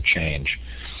cultural change.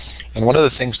 And one of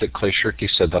the things that Clay Shirky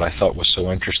said that I thought was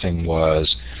so interesting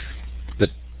was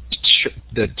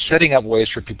that setting up ways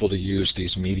for people to use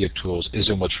these media tools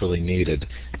isn't what's really needed.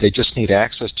 They just need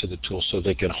access to the tools so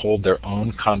they can hold their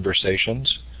own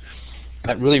conversations.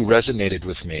 That really resonated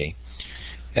with me.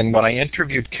 And when I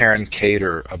interviewed Karen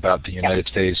Cater about the United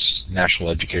States National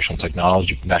Education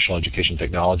Technology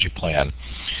Plan,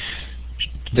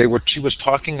 she was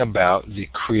talking about the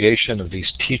creation of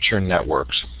these teacher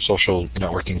networks, social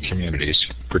networking communities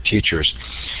for teachers.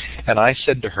 And I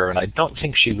said to her, and I don't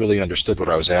think she really understood what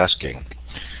I was asking,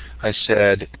 I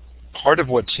said, part of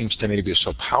what seems to me to be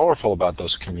so powerful about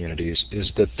those communities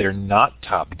is that they're not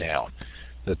top-down,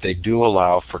 that they do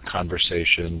allow for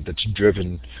conversation that's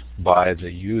driven by the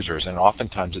users, and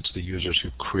oftentimes it's the users who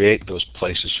create those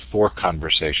places for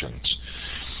conversations.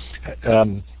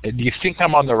 Do you think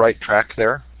I'm on the right track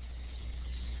there?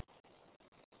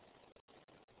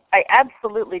 I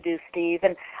absolutely do, Steve,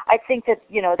 and I think that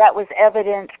that was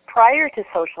evident prior to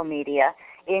social media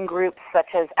in groups such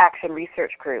as action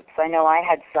research groups. I know I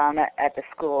had some at the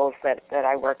schools that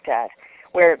I worked at,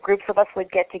 where groups of us would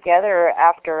get together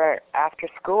after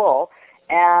school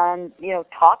and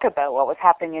talk about what was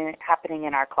happening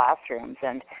in our classrooms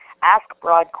and ask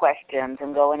broad questions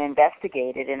and go and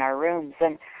investigate it in our rooms.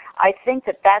 And I think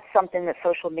that that's something that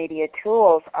social media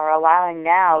tools are allowing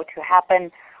now to happen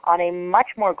on a much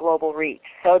more global reach,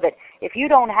 so that if you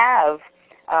don't have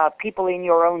people in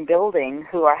your own building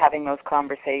who are having those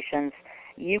conversations,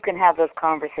 you can have those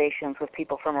conversations with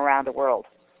people from around the world.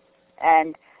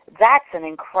 And that's an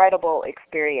incredible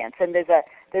experience. And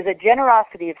there's a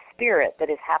generosity of spirit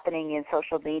that is happening in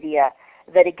social media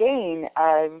that, again,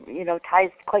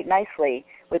 ties quite nicely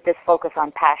with this focus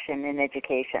on passion in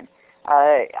education.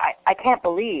 I can't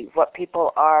believe what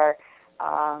people are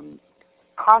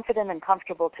confident and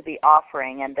comfortable to be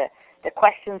offering, and the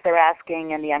questions they're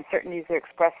asking and the uncertainties they're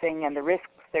expressing and the risks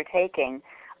they're taking.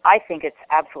 I think it's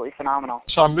absolutely phenomenal.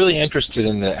 So I'm really interested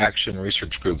in the action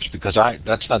research groups because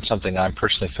that's not something I'm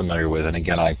personally familiar with. And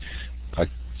again, I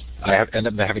end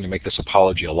up having to make this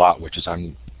apology a lot, which is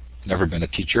I've never been a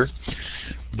teacher.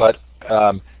 But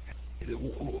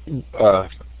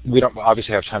we don't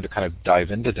obviously have time to kind of dive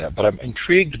into that. But I'm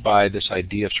intrigued by this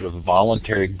idea of sort of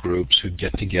voluntary groups who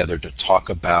get together to talk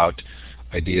about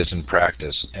ideas and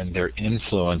practice and their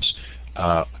influence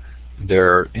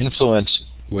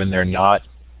when they're not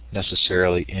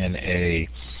necessarily in a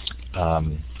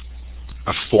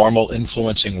formal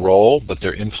influencing role, but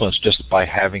they're influenced just by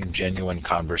having genuine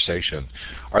conversation.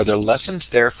 Are there lessons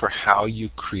there for how you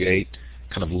create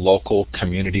kind of local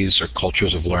communities or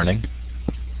cultures of learning?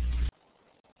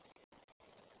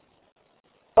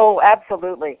 Oh,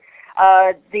 absolutely.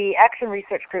 The action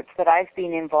research groups that I've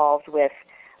been involved with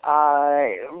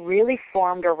really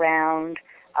formed around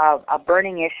a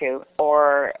burning issue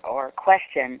or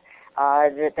question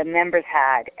that the members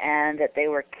had and that they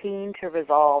were keen to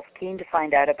resolve, keen to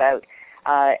find out about.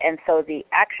 And so the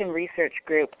Action Research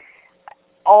Group,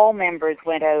 all members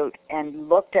went out and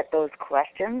looked at those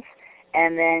questions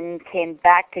and then came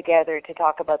back together to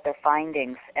talk about their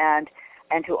findings and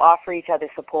to offer each other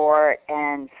support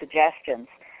and suggestions.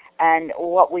 And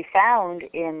what we found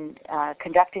in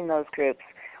conducting those groups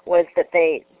was that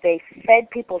they fed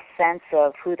people's sense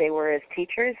of who they were as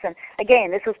teachers. And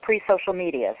again, this was pre-social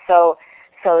media, so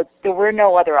there were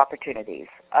no other opportunities,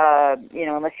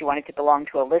 unless you wanted to belong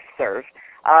to a listserv.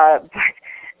 But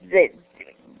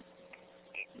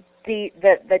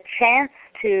the chance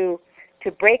to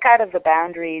break out of the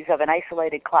boundaries of an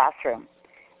isolated classroom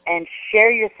and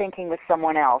share your thinking with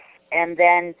someone else, and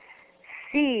then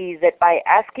see that by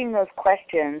asking those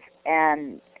questions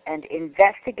and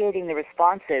investigating the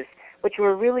responses, what you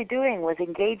were really doing was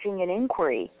engaging in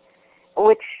inquiry,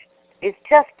 which is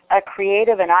just a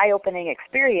creative and eye-opening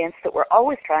experience that we're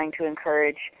always trying to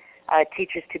encourage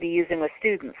teachers to be using with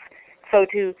students. So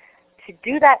to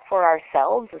do that for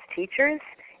ourselves as teachers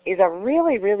is a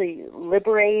really, really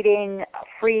liberating,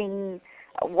 freeing,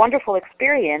 wonderful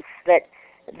experience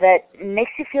that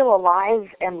makes you feel alive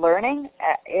and learning.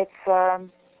 It's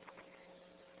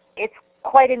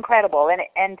quite incredible,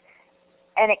 and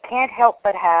it can't help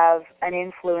but have an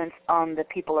influence on the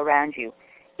people around you,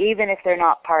 even if they're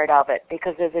not part of it,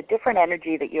 because there's a different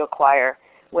energy that you acquire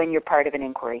when you're part of an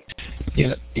inquiry.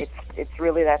 It's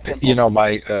really that simple.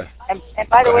 And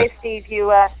by the way, Steve,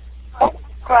 you come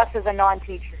across as a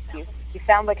non-teacher. You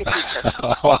sound like a teacher.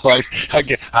 Well,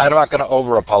 I'm not going to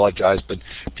over-apologize, but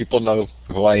people know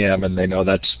who I am, and they know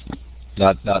that's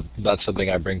not something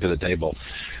I bring to the table.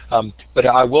 But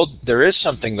I will. There is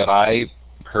something that I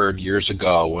heard years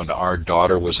ago when our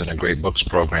daughter was in a Great Books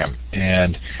program,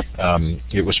 and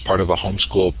it was part of a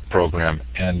homeschool program,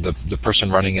 and the person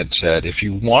running it said, if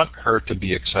you want her to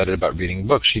be excited about reading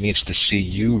books, she needs to see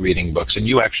you reading books, and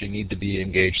you actually need to be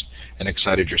engaged and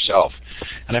excited yourself.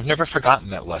 And I've never forgotten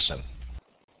that lesson.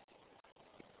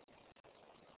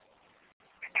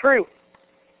 True.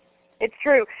 It's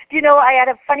true. Do you know, I had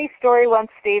a funny story once,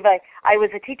 Steve. I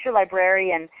was a teacher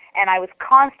librarian, and I was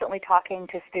constantly talking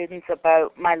to students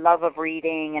about my love of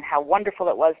reading and how wonderful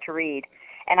it was to read.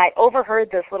 And I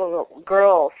overheard this little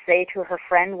girl say to her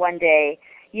friend one day,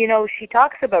 she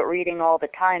talks about reading all the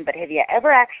time, but have you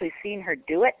ever actually seen her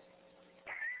do it?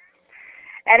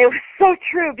 And it was so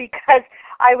true, because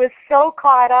I was so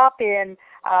caught up in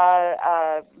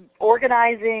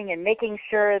organizing and making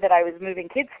sure that I was moving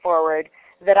kids forward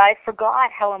that I forgot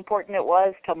how important it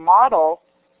was to model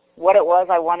what it was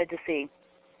I wanted to see.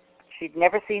 She'd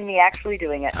never seen me actually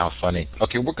doing it. How funny.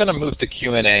 Okay, we're going to move to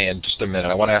Q&A in just a minute.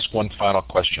 I want to ask one final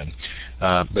question.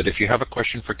 But if you have a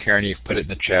question for Karen, you've put it in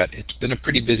the chat. It's been a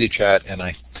pretty busy chat, and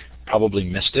I probably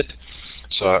missed it.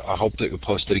 So I hope that you'll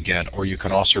post it again. Or you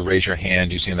can also raise your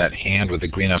hand using that hand with the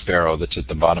green up arrow that's at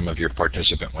the bottom of your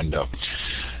participant window.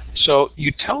 So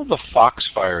you tell the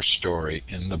Foxfire story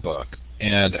in the book.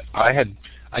 And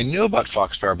I knew about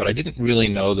Foxfire, but I didn't really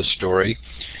know the story.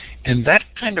 And that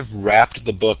kind of wrapped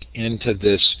the book into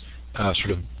this sort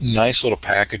of nice little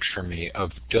package for me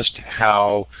of just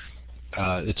how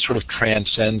it sort of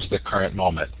transcends the current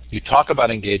moment. You talk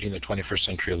about engaging the 21st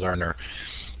century learner,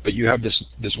 but you have this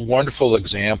wonderful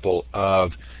example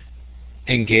of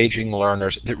engaging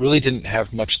learners that really didn't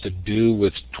have much to do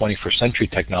with 21st century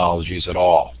technologies at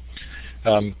all.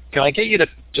 Can I get you to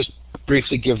just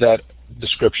briefly give that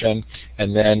description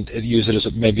and then use it as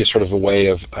maybe a sort of a way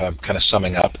of kind of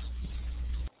summing up?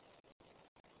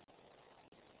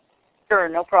 Sure,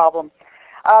 no problem.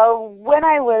 When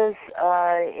I was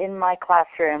in my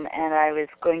classroom and I was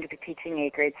going to be teaching a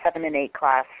grade 7 and 8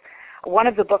 class, one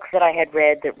of the books that I had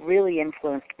read that really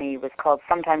influenced me was called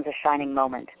Sometimes a Shining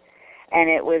Moment. And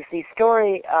it was the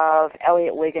story of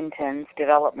Elliot Wigginton's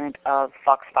development of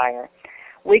Foxfire.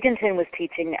 Wigginton was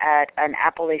teaching at an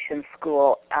Appalachian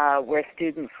school where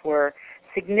students were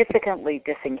significantly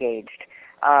disengaged.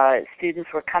 Students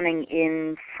were coming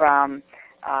in from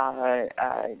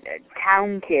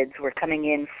town kids were coming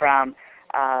in from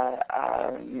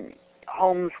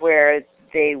homes where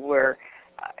they were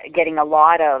getting a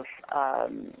lot of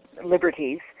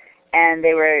liberties, and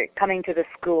they were coming to the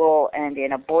school and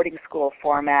in a boarding school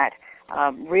format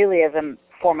really as a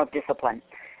form of discipline.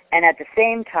 And at the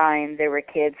same time, there were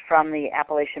kids from the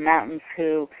Appalachian Mountains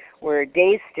who were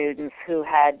day students who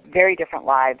had very different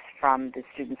lives from the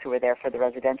students who were there for the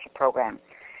residential program.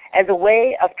 As a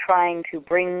way of trying to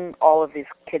bring all of these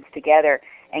kids together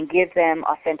and give them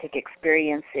authentic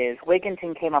experiences,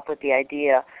 Wigginton came up with the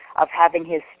idea of having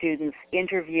his students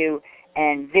interview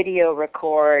and video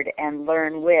record and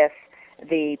learn with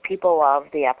the people of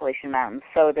the Appalachian Mountains,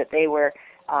 so that they were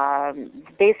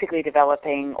basically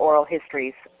developing oral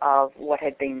histories of what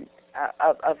had been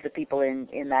of the people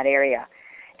in that area.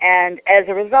 And as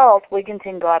a result,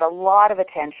 Wigginton got a lot of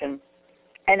attention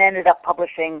and ended up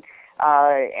publishing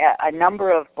a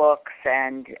number of books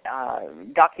and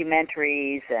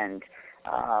documentaries and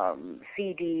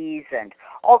CDs and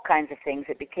all kinds of things.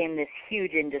 It became this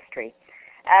huge industry.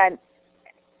 And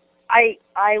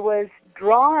I was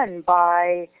drawn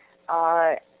by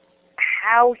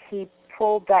how he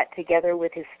pulled that together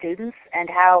with his students and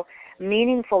how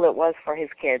meaningful it was for his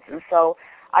kids. And so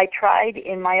I tried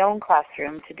in my own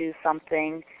classroom to do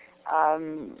something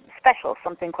special,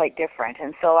 something quite different.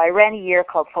 And so I ran a year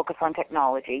called Focus on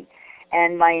Technology,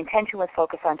 and my intention with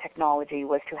Focus on Technology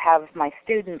was to have my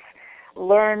students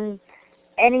learn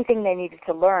anything they needed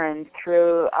to learn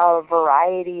through a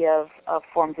variety of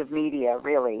forms of media,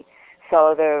 really.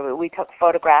 So we took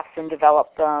photographs and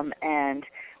developed them, and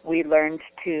we learned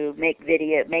to make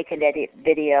and edit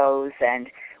videos, and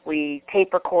we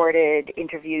tape recorded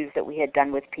interviews that we had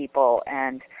done with people,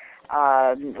 and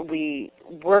we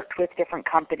worked with different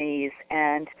companies.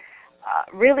 And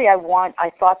really,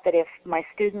 I thought that if my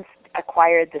students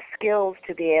acquired the skills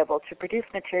to be able to produce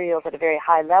materials at a very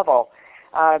high level,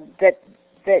 that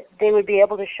they would be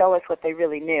able to show us what they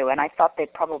really knew. And I thought they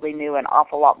probably knew an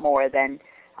awful lot more than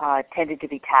tended to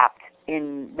be tapped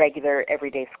in regular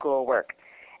everyday schoolwork.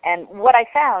 And what I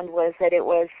found was that it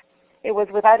was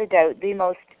without a doubt the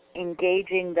most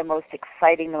engaging, the most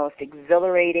exciting, the most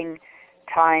exhilarating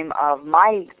time of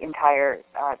my entire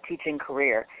teaching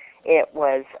career. It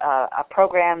was a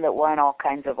program that won all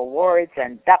kinds of awards,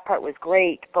 and that part was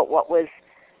great. But what was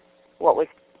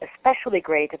especially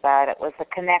great about it was the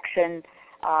connection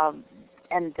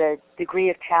and the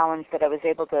degree of challenge that I was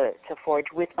able to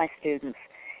forge with my students.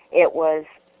 It was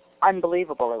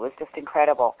unbelievable. It was just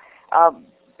incredible.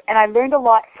 And I learned a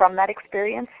lot from that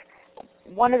experience.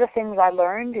 One of the things I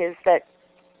learned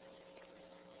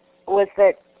was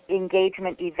that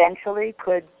engagement eventually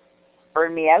could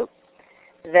burn me out,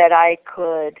 that I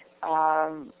could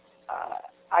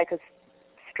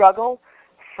struggle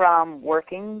from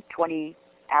working 20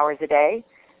 hours a day,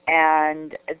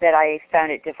 and that I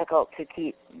found it difficult to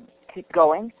keep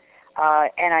going.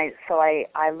 And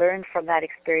I learned from that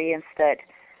experience that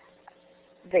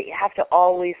you have to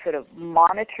always sort of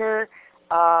monitor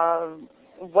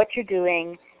what you're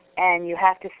doing, and you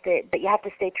have to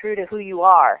stay true to who you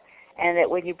are, and that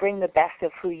when you bring the best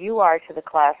of who you are to the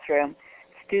classroom,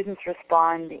 students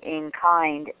respond in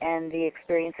kind, and the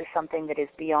experience is something that is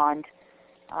beyond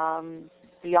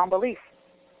belief.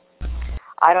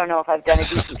 I don't know if I've done a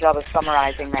decent job of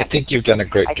summarizing that. I think you've done a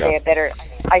great job.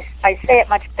 I say it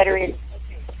much better in.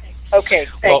 Okay.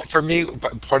 Thanks. Well, for me,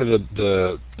 part of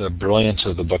the brilliance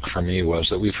of the book for me was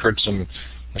that we've heard some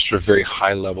sort of very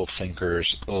high-level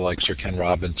thinkers like Sir Ken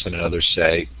Robinson and others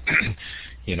say,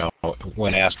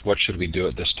 when asked what should we do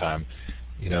at this time,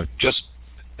 just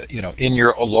in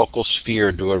your local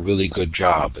sphere, do a really good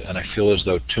job. And I feel as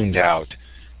though Tuned Out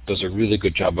does a really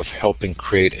good job of helping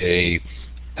create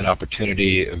an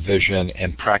opportunity, a vision,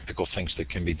 and practical things that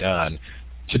can be done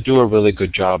to do a really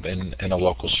good job in a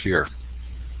local sphere.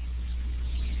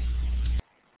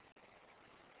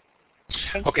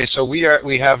 Okay, so we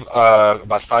have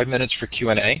about 5 minutes for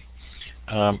Q&A.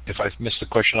 If I've missed a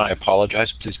question, I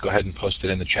apologize. Please go ahead and post it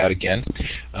in the chat again.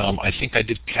 I think I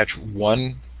did catch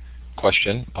one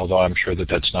question, although I'm sure that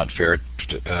that's not fair,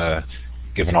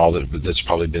 given all that's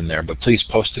probably been there. But please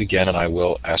post it again, and I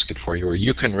will ask it for you. Or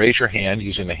you can raise your hand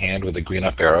using the hand with a green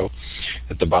up arrow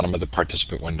at the bottom of the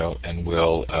participant window, and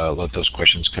we'll let those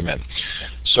questions come in.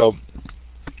 So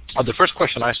the first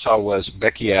question I saw was,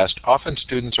 Becky asked, often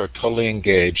students are totally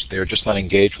engaged. They're just not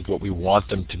engaged with what we want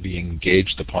them to be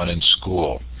engaged upon in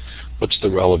school. What's the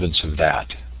relevance of that?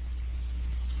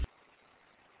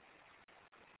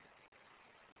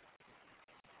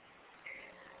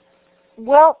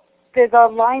 Well, there's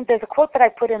a quote that I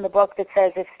put in the book that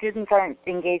says, if students aren't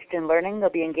engaged in learning, they'll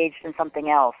be engaged in something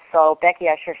else. So, Becky,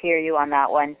 I sure hear you on that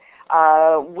one.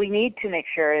 We need to make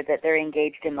sure that they're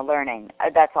engaged in the learning.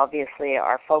 That's obviously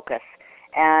our focus.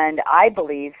 And I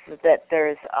believe that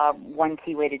there's one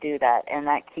key way to do that, and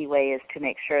that key way is to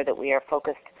make sure that we are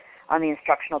focused on the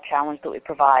instructional challenge that we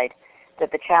provide,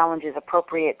 that the challenge is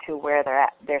appropriate to where they're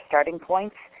at, their starting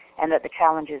points, and that the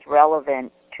challenge is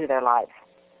relevant to their lives.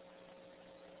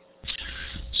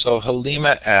 So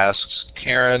Halima asks,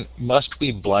 Karen, must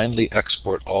we blindly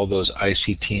export all those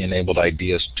ICT-enabled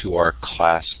ideas to our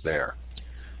class there?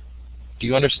 Do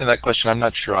you understand that question? I'm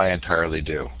not sure I entirely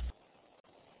do.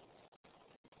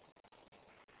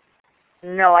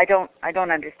 No, I don't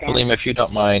understand. Halima, if you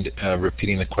don't mind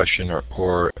repeating the question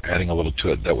or adding a little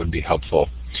to it, that would be helpful.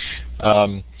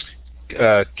 Um,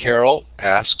 Carol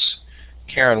asks,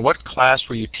 Karen, what class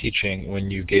were you teaching when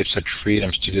you gave such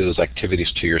freedoms to do those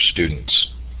activities to your students?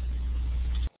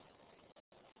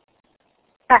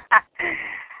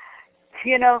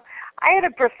 You know, I had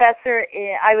a professor,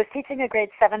 I was teaching a grade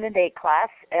 7 and 8 class.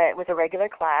 It was a regular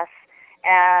class.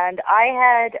 And I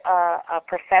had a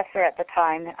professor at the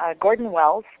time, Gordon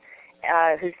Wells,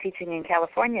 who's teaching in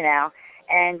California now.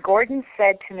 And Gordon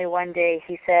said to me one day,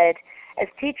 he said, as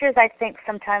teachers, I think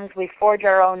sometimes we forge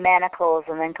our own manacles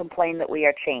and then complain that we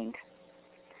are chained.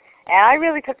 And I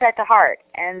really took that to heart.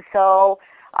 And so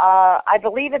I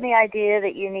believe in the idea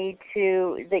that you need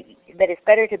to, that it's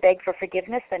better to beg for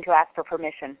forgiveness than to ask for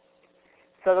permission.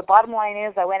 So the bottom line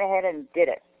is I went ahead and did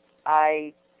it.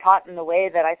 I taught in the way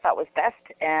that I thought was best,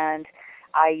 and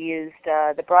I used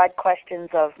the broad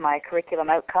questions of my curriculum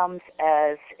outcomes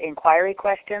as inquiry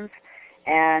questions,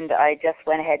 and I just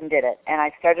went ahead and did it. And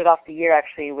I started off the year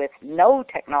actually with no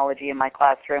technology in my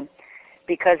classroom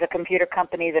because a computer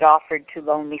company that offered to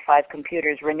loan me 5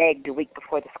 computers reneged a week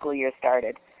before the school year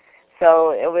started.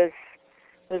 So it was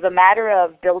a matter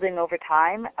of building over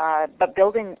time, but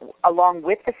building along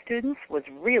with the students was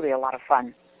really a lot of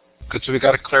fun. Good. So we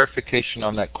got a clarification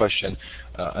on that question.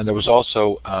 And there was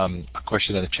also a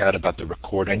question in the chat about the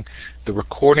recording. The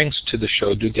recordings to the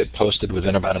show do get posted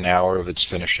within about an hour of its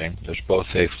finishing. There's both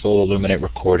a full Illuminate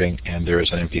recording and there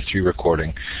is an MP3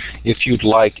 recording. If you'd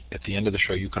like, at the end of the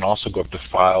show, you can also go up to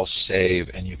File, Save,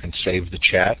 and you can save the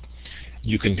chat.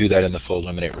 You can do that in the full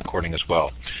Illuminate recording as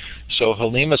well. So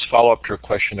Halima's follow-up to her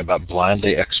question about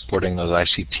blindly exporting those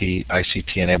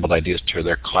ICT-enabled ideas to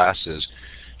their classes,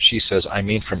 she says, I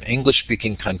mean from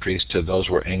English-speaking countries to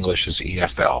those where English is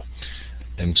EFL.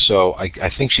 And so I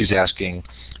think she's asking,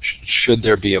 should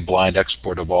there be a blind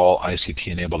export of all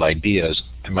ICT-enabled ideas?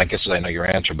 And my guess is I know your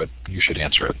answer, but you should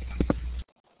answer it.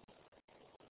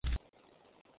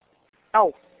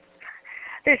 Oh,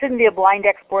 there shouldn't be a blind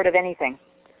export of anything.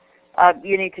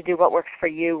 You need to do what works for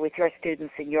you with your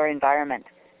students in your environment.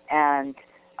 And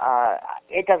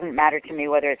it doesn't matter to me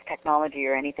whether it's technology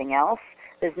or anything else.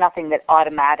 There's nothing that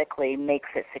automatically makes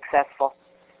it successful.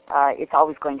 It's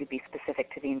always going to be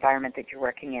specific to the environment that you're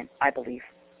working in, I believe.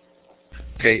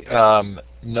 Okay,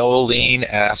 Noeline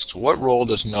asks, what role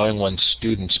does knowing one's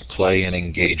students play in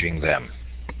engaging them?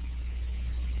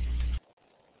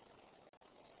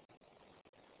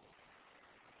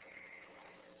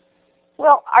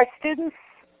 Well, our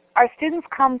students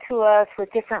come to us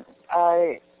with different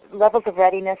levels of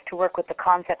readiness to work with the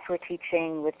concepts we're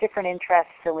teaching, with different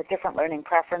interests and with different learning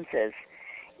preferences.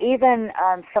 Even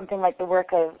something like the work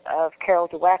of Carol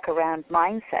Dweck around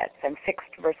mindsets and fixed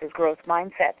versus growth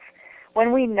mindsets.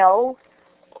 When we know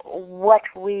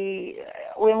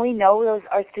those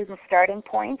our students' starting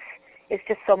points, it's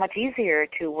just so much easier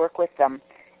to work with them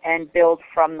and build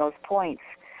from those points.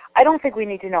 I don't think we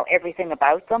need to know everything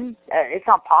about them. It's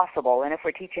not possible, and if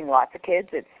we're teaching lots of kids,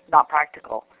 it's not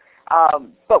practical.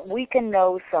 But we can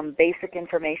know some basic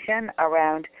information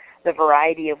around the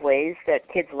variety of ways that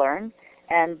kids learn,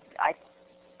 and I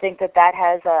think that that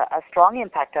has a strong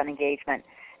impact on engagement.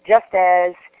 Just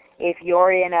as if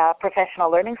you're in a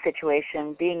professional learning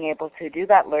situation, being able to do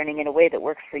that learning in a way that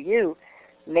works for you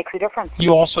makes a difference.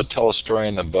 You also tell a story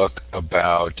in the book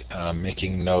about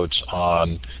making notes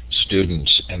on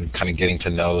students and kind of getting to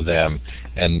know them,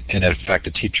 and in fact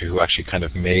a teacher who actually kind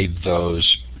of made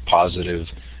those positive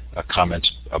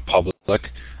comments public.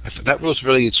 That was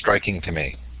really striking to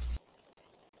me.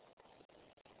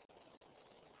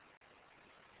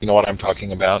 You know what I'm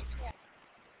talking about?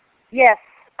 Yes.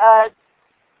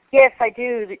 Yes, I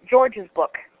do. George's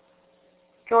book,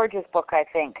 I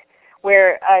think,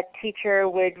 where a teacher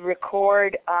would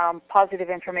record positive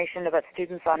information about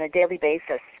students on a daily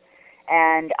basis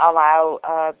and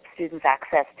allow students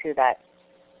access to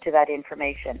that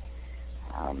information.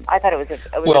 I thought it was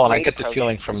a well, and I get approach. The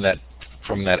feeling from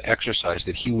that exercise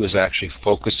that he was actually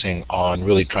focusing on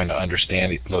really trying to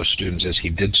understand those students as he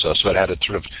did so. So it had a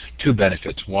sort of two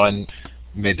benefits. One,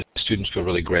 made the students feel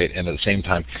really great, and at the same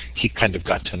time, he kind of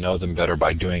got to know them better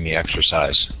by doing the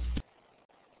exercise.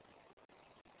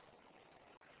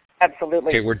 Absolutely.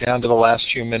 Okay, we're down to the last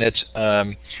few minutes.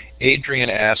 Adrian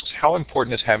asks, how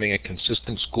important is having a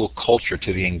consistent school culture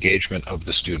to the engagement of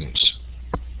the students?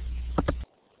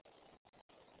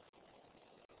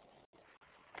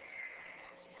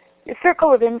 The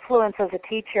circle of influence as a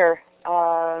teacher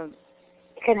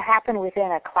can happen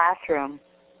within a classroom,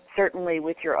 certainly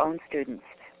with your own students.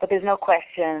 But there's no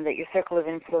question that your circle of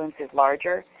influence is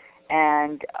larger,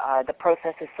 and the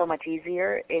process is so much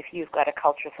easier if you've got a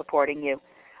culture supporting you.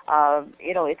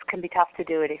 It can be tough to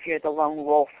do it if you're the lone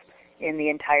wolf in the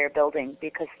entire building,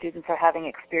 because students are having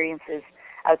experiences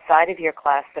outside of your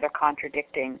class that are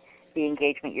contradicting the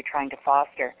engagement you're trying to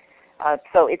foster.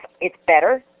 So it's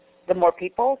better. The more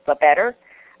people, the better,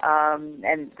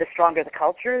 and the stronger the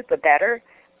culture, the better.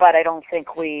 But I don't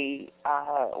think we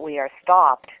are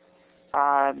stopped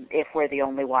if we're the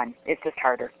only one. It's just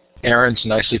harder. Erin's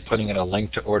nicely putting in a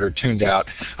link to order Tuned Out.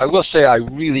 I will say I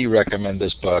really recommend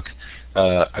this book.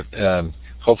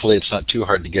 Hopefully it's not too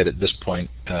hard to get at this point,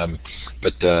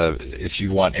 but if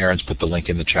you want, Erin's put the link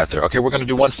in the chat there. Okay, we're going to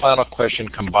do one final question,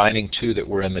 combining two that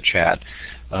were in the chat.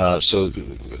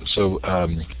 So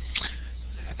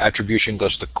attribution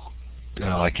goes to,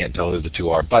 I can't tell who the two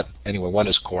are, but anyway, one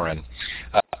is Corin.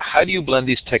 How do you blend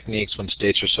these techniques when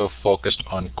states are so focused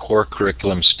on core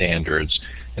curriculum standards?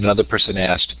 Another person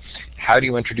asked, how do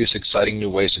you introduce exciting new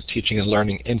ways of teaching and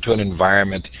learning into an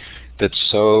environment that's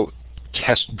so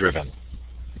test-driven?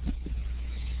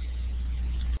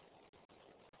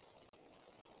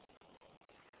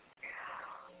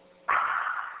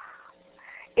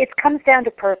 It comes down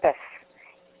to purpose.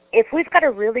 If we've got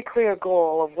a really clear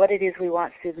goal of what it is we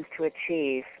want students to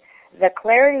achieve, the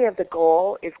clarity of the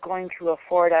goal is going to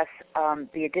afford us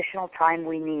the additional time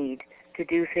we need to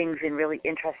do things in really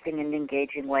interesting and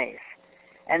engaging ways.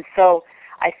 And so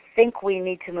I think we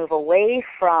need to move away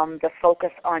from the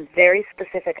focus on very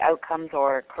specific outcomes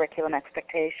or curriculum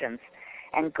expectations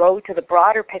and go to the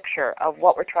broader picture of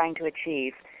what we're trying to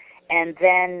achieve, and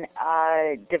then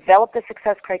develop the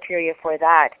success criteria for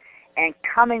that. And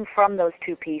coming from those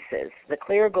two pieces, the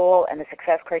clear goal and the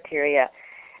success criteria,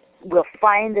 we'll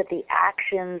find that the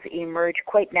actions emerge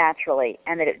quite naturally,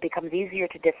 and that it becomes easier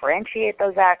to differentiate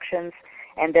those actions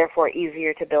and therefore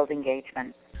easier to build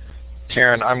engagement.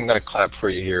 Karen, I'm going to clap for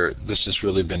you here. This has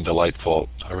really been delightful.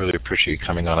 I really appreciate you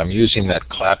coming on. I'm using that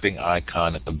clapping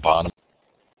icon at the bottom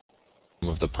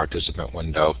of the participant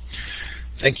window.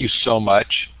 Thank you so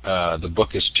much. The book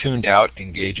is Tuned Out,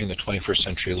 Engaging the 21st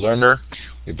Century Learner.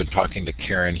 We've been talking to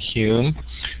Karen Hume.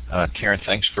 Karen,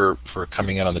 thanks for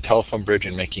coming in on the telephone bridge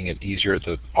and making it easier.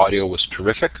 The audio was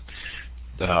terrific.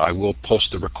 I will post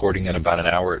the recording in about an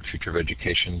hour at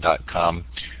futureofeducation.com.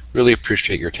 Really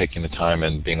appreciate your taking the time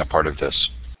and being a part of this.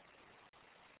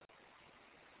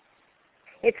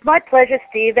 It's my pleasure,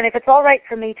 Steve, and if it's all right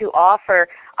for me to offer,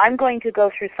 I'm going to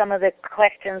go through some of the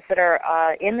questions that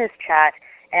are in this chat,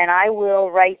 and I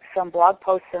will write some blog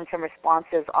posts and some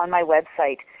responses on my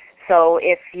website. So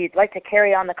if you'd like to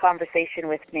carry on the conversation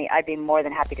with me, I'd be more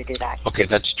than happy to do that. Okay,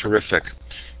 that's terrific.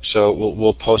 So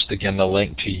we'll post again the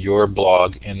link to your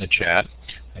blog in the chat.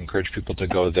 I encourage people to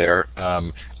go there.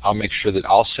 I'll make sure that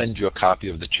I'll send you a copy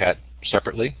of the chat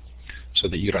separately so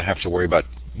that you don't have to worry about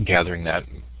gathering that,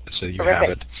 so that you have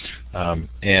it.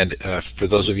 And for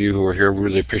those of you who are here, we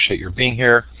really appreciate your being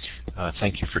here.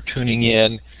 Thank you for tuning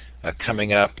in.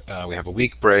 Coming up, we have a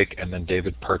week break, and then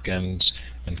David Perkins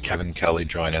and Kevin Kelly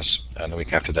join us. And the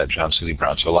week after that, John Seeley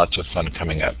Brown. So lots of fun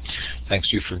coming up. Thanks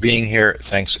to you for being here.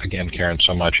 Thanks again, Karen,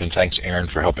 so much. And thanks, Erin,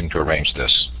 for helping to arrange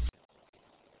this.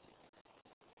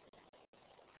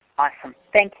 Awesome.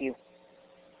 Thank you.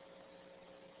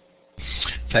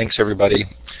 Thanks, everybody.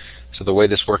 So the way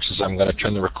this works is I'm going to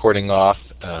turn the recording off.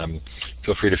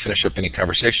 Feel free to finish up any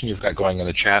conversation you've got going in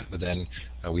the chat, but then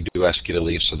we do ask you to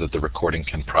leave so that the recording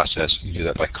can process. You do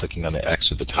that by clicking on the X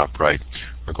at the top right.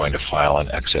 We're going to File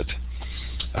and Exit.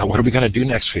 What are we going to do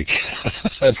next week?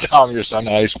 Tom, you're so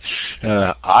nice.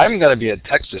 I'm going to be in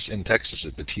Texas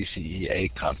at the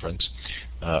TCEA conference.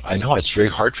 I know it's very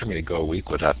hard for me to go a week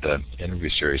without the interview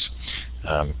series,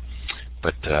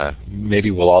 but maybe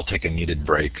we'll all take a needed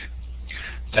break.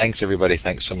 Thanks, everybody.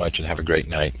 Thanks so much, and have a great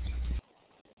night.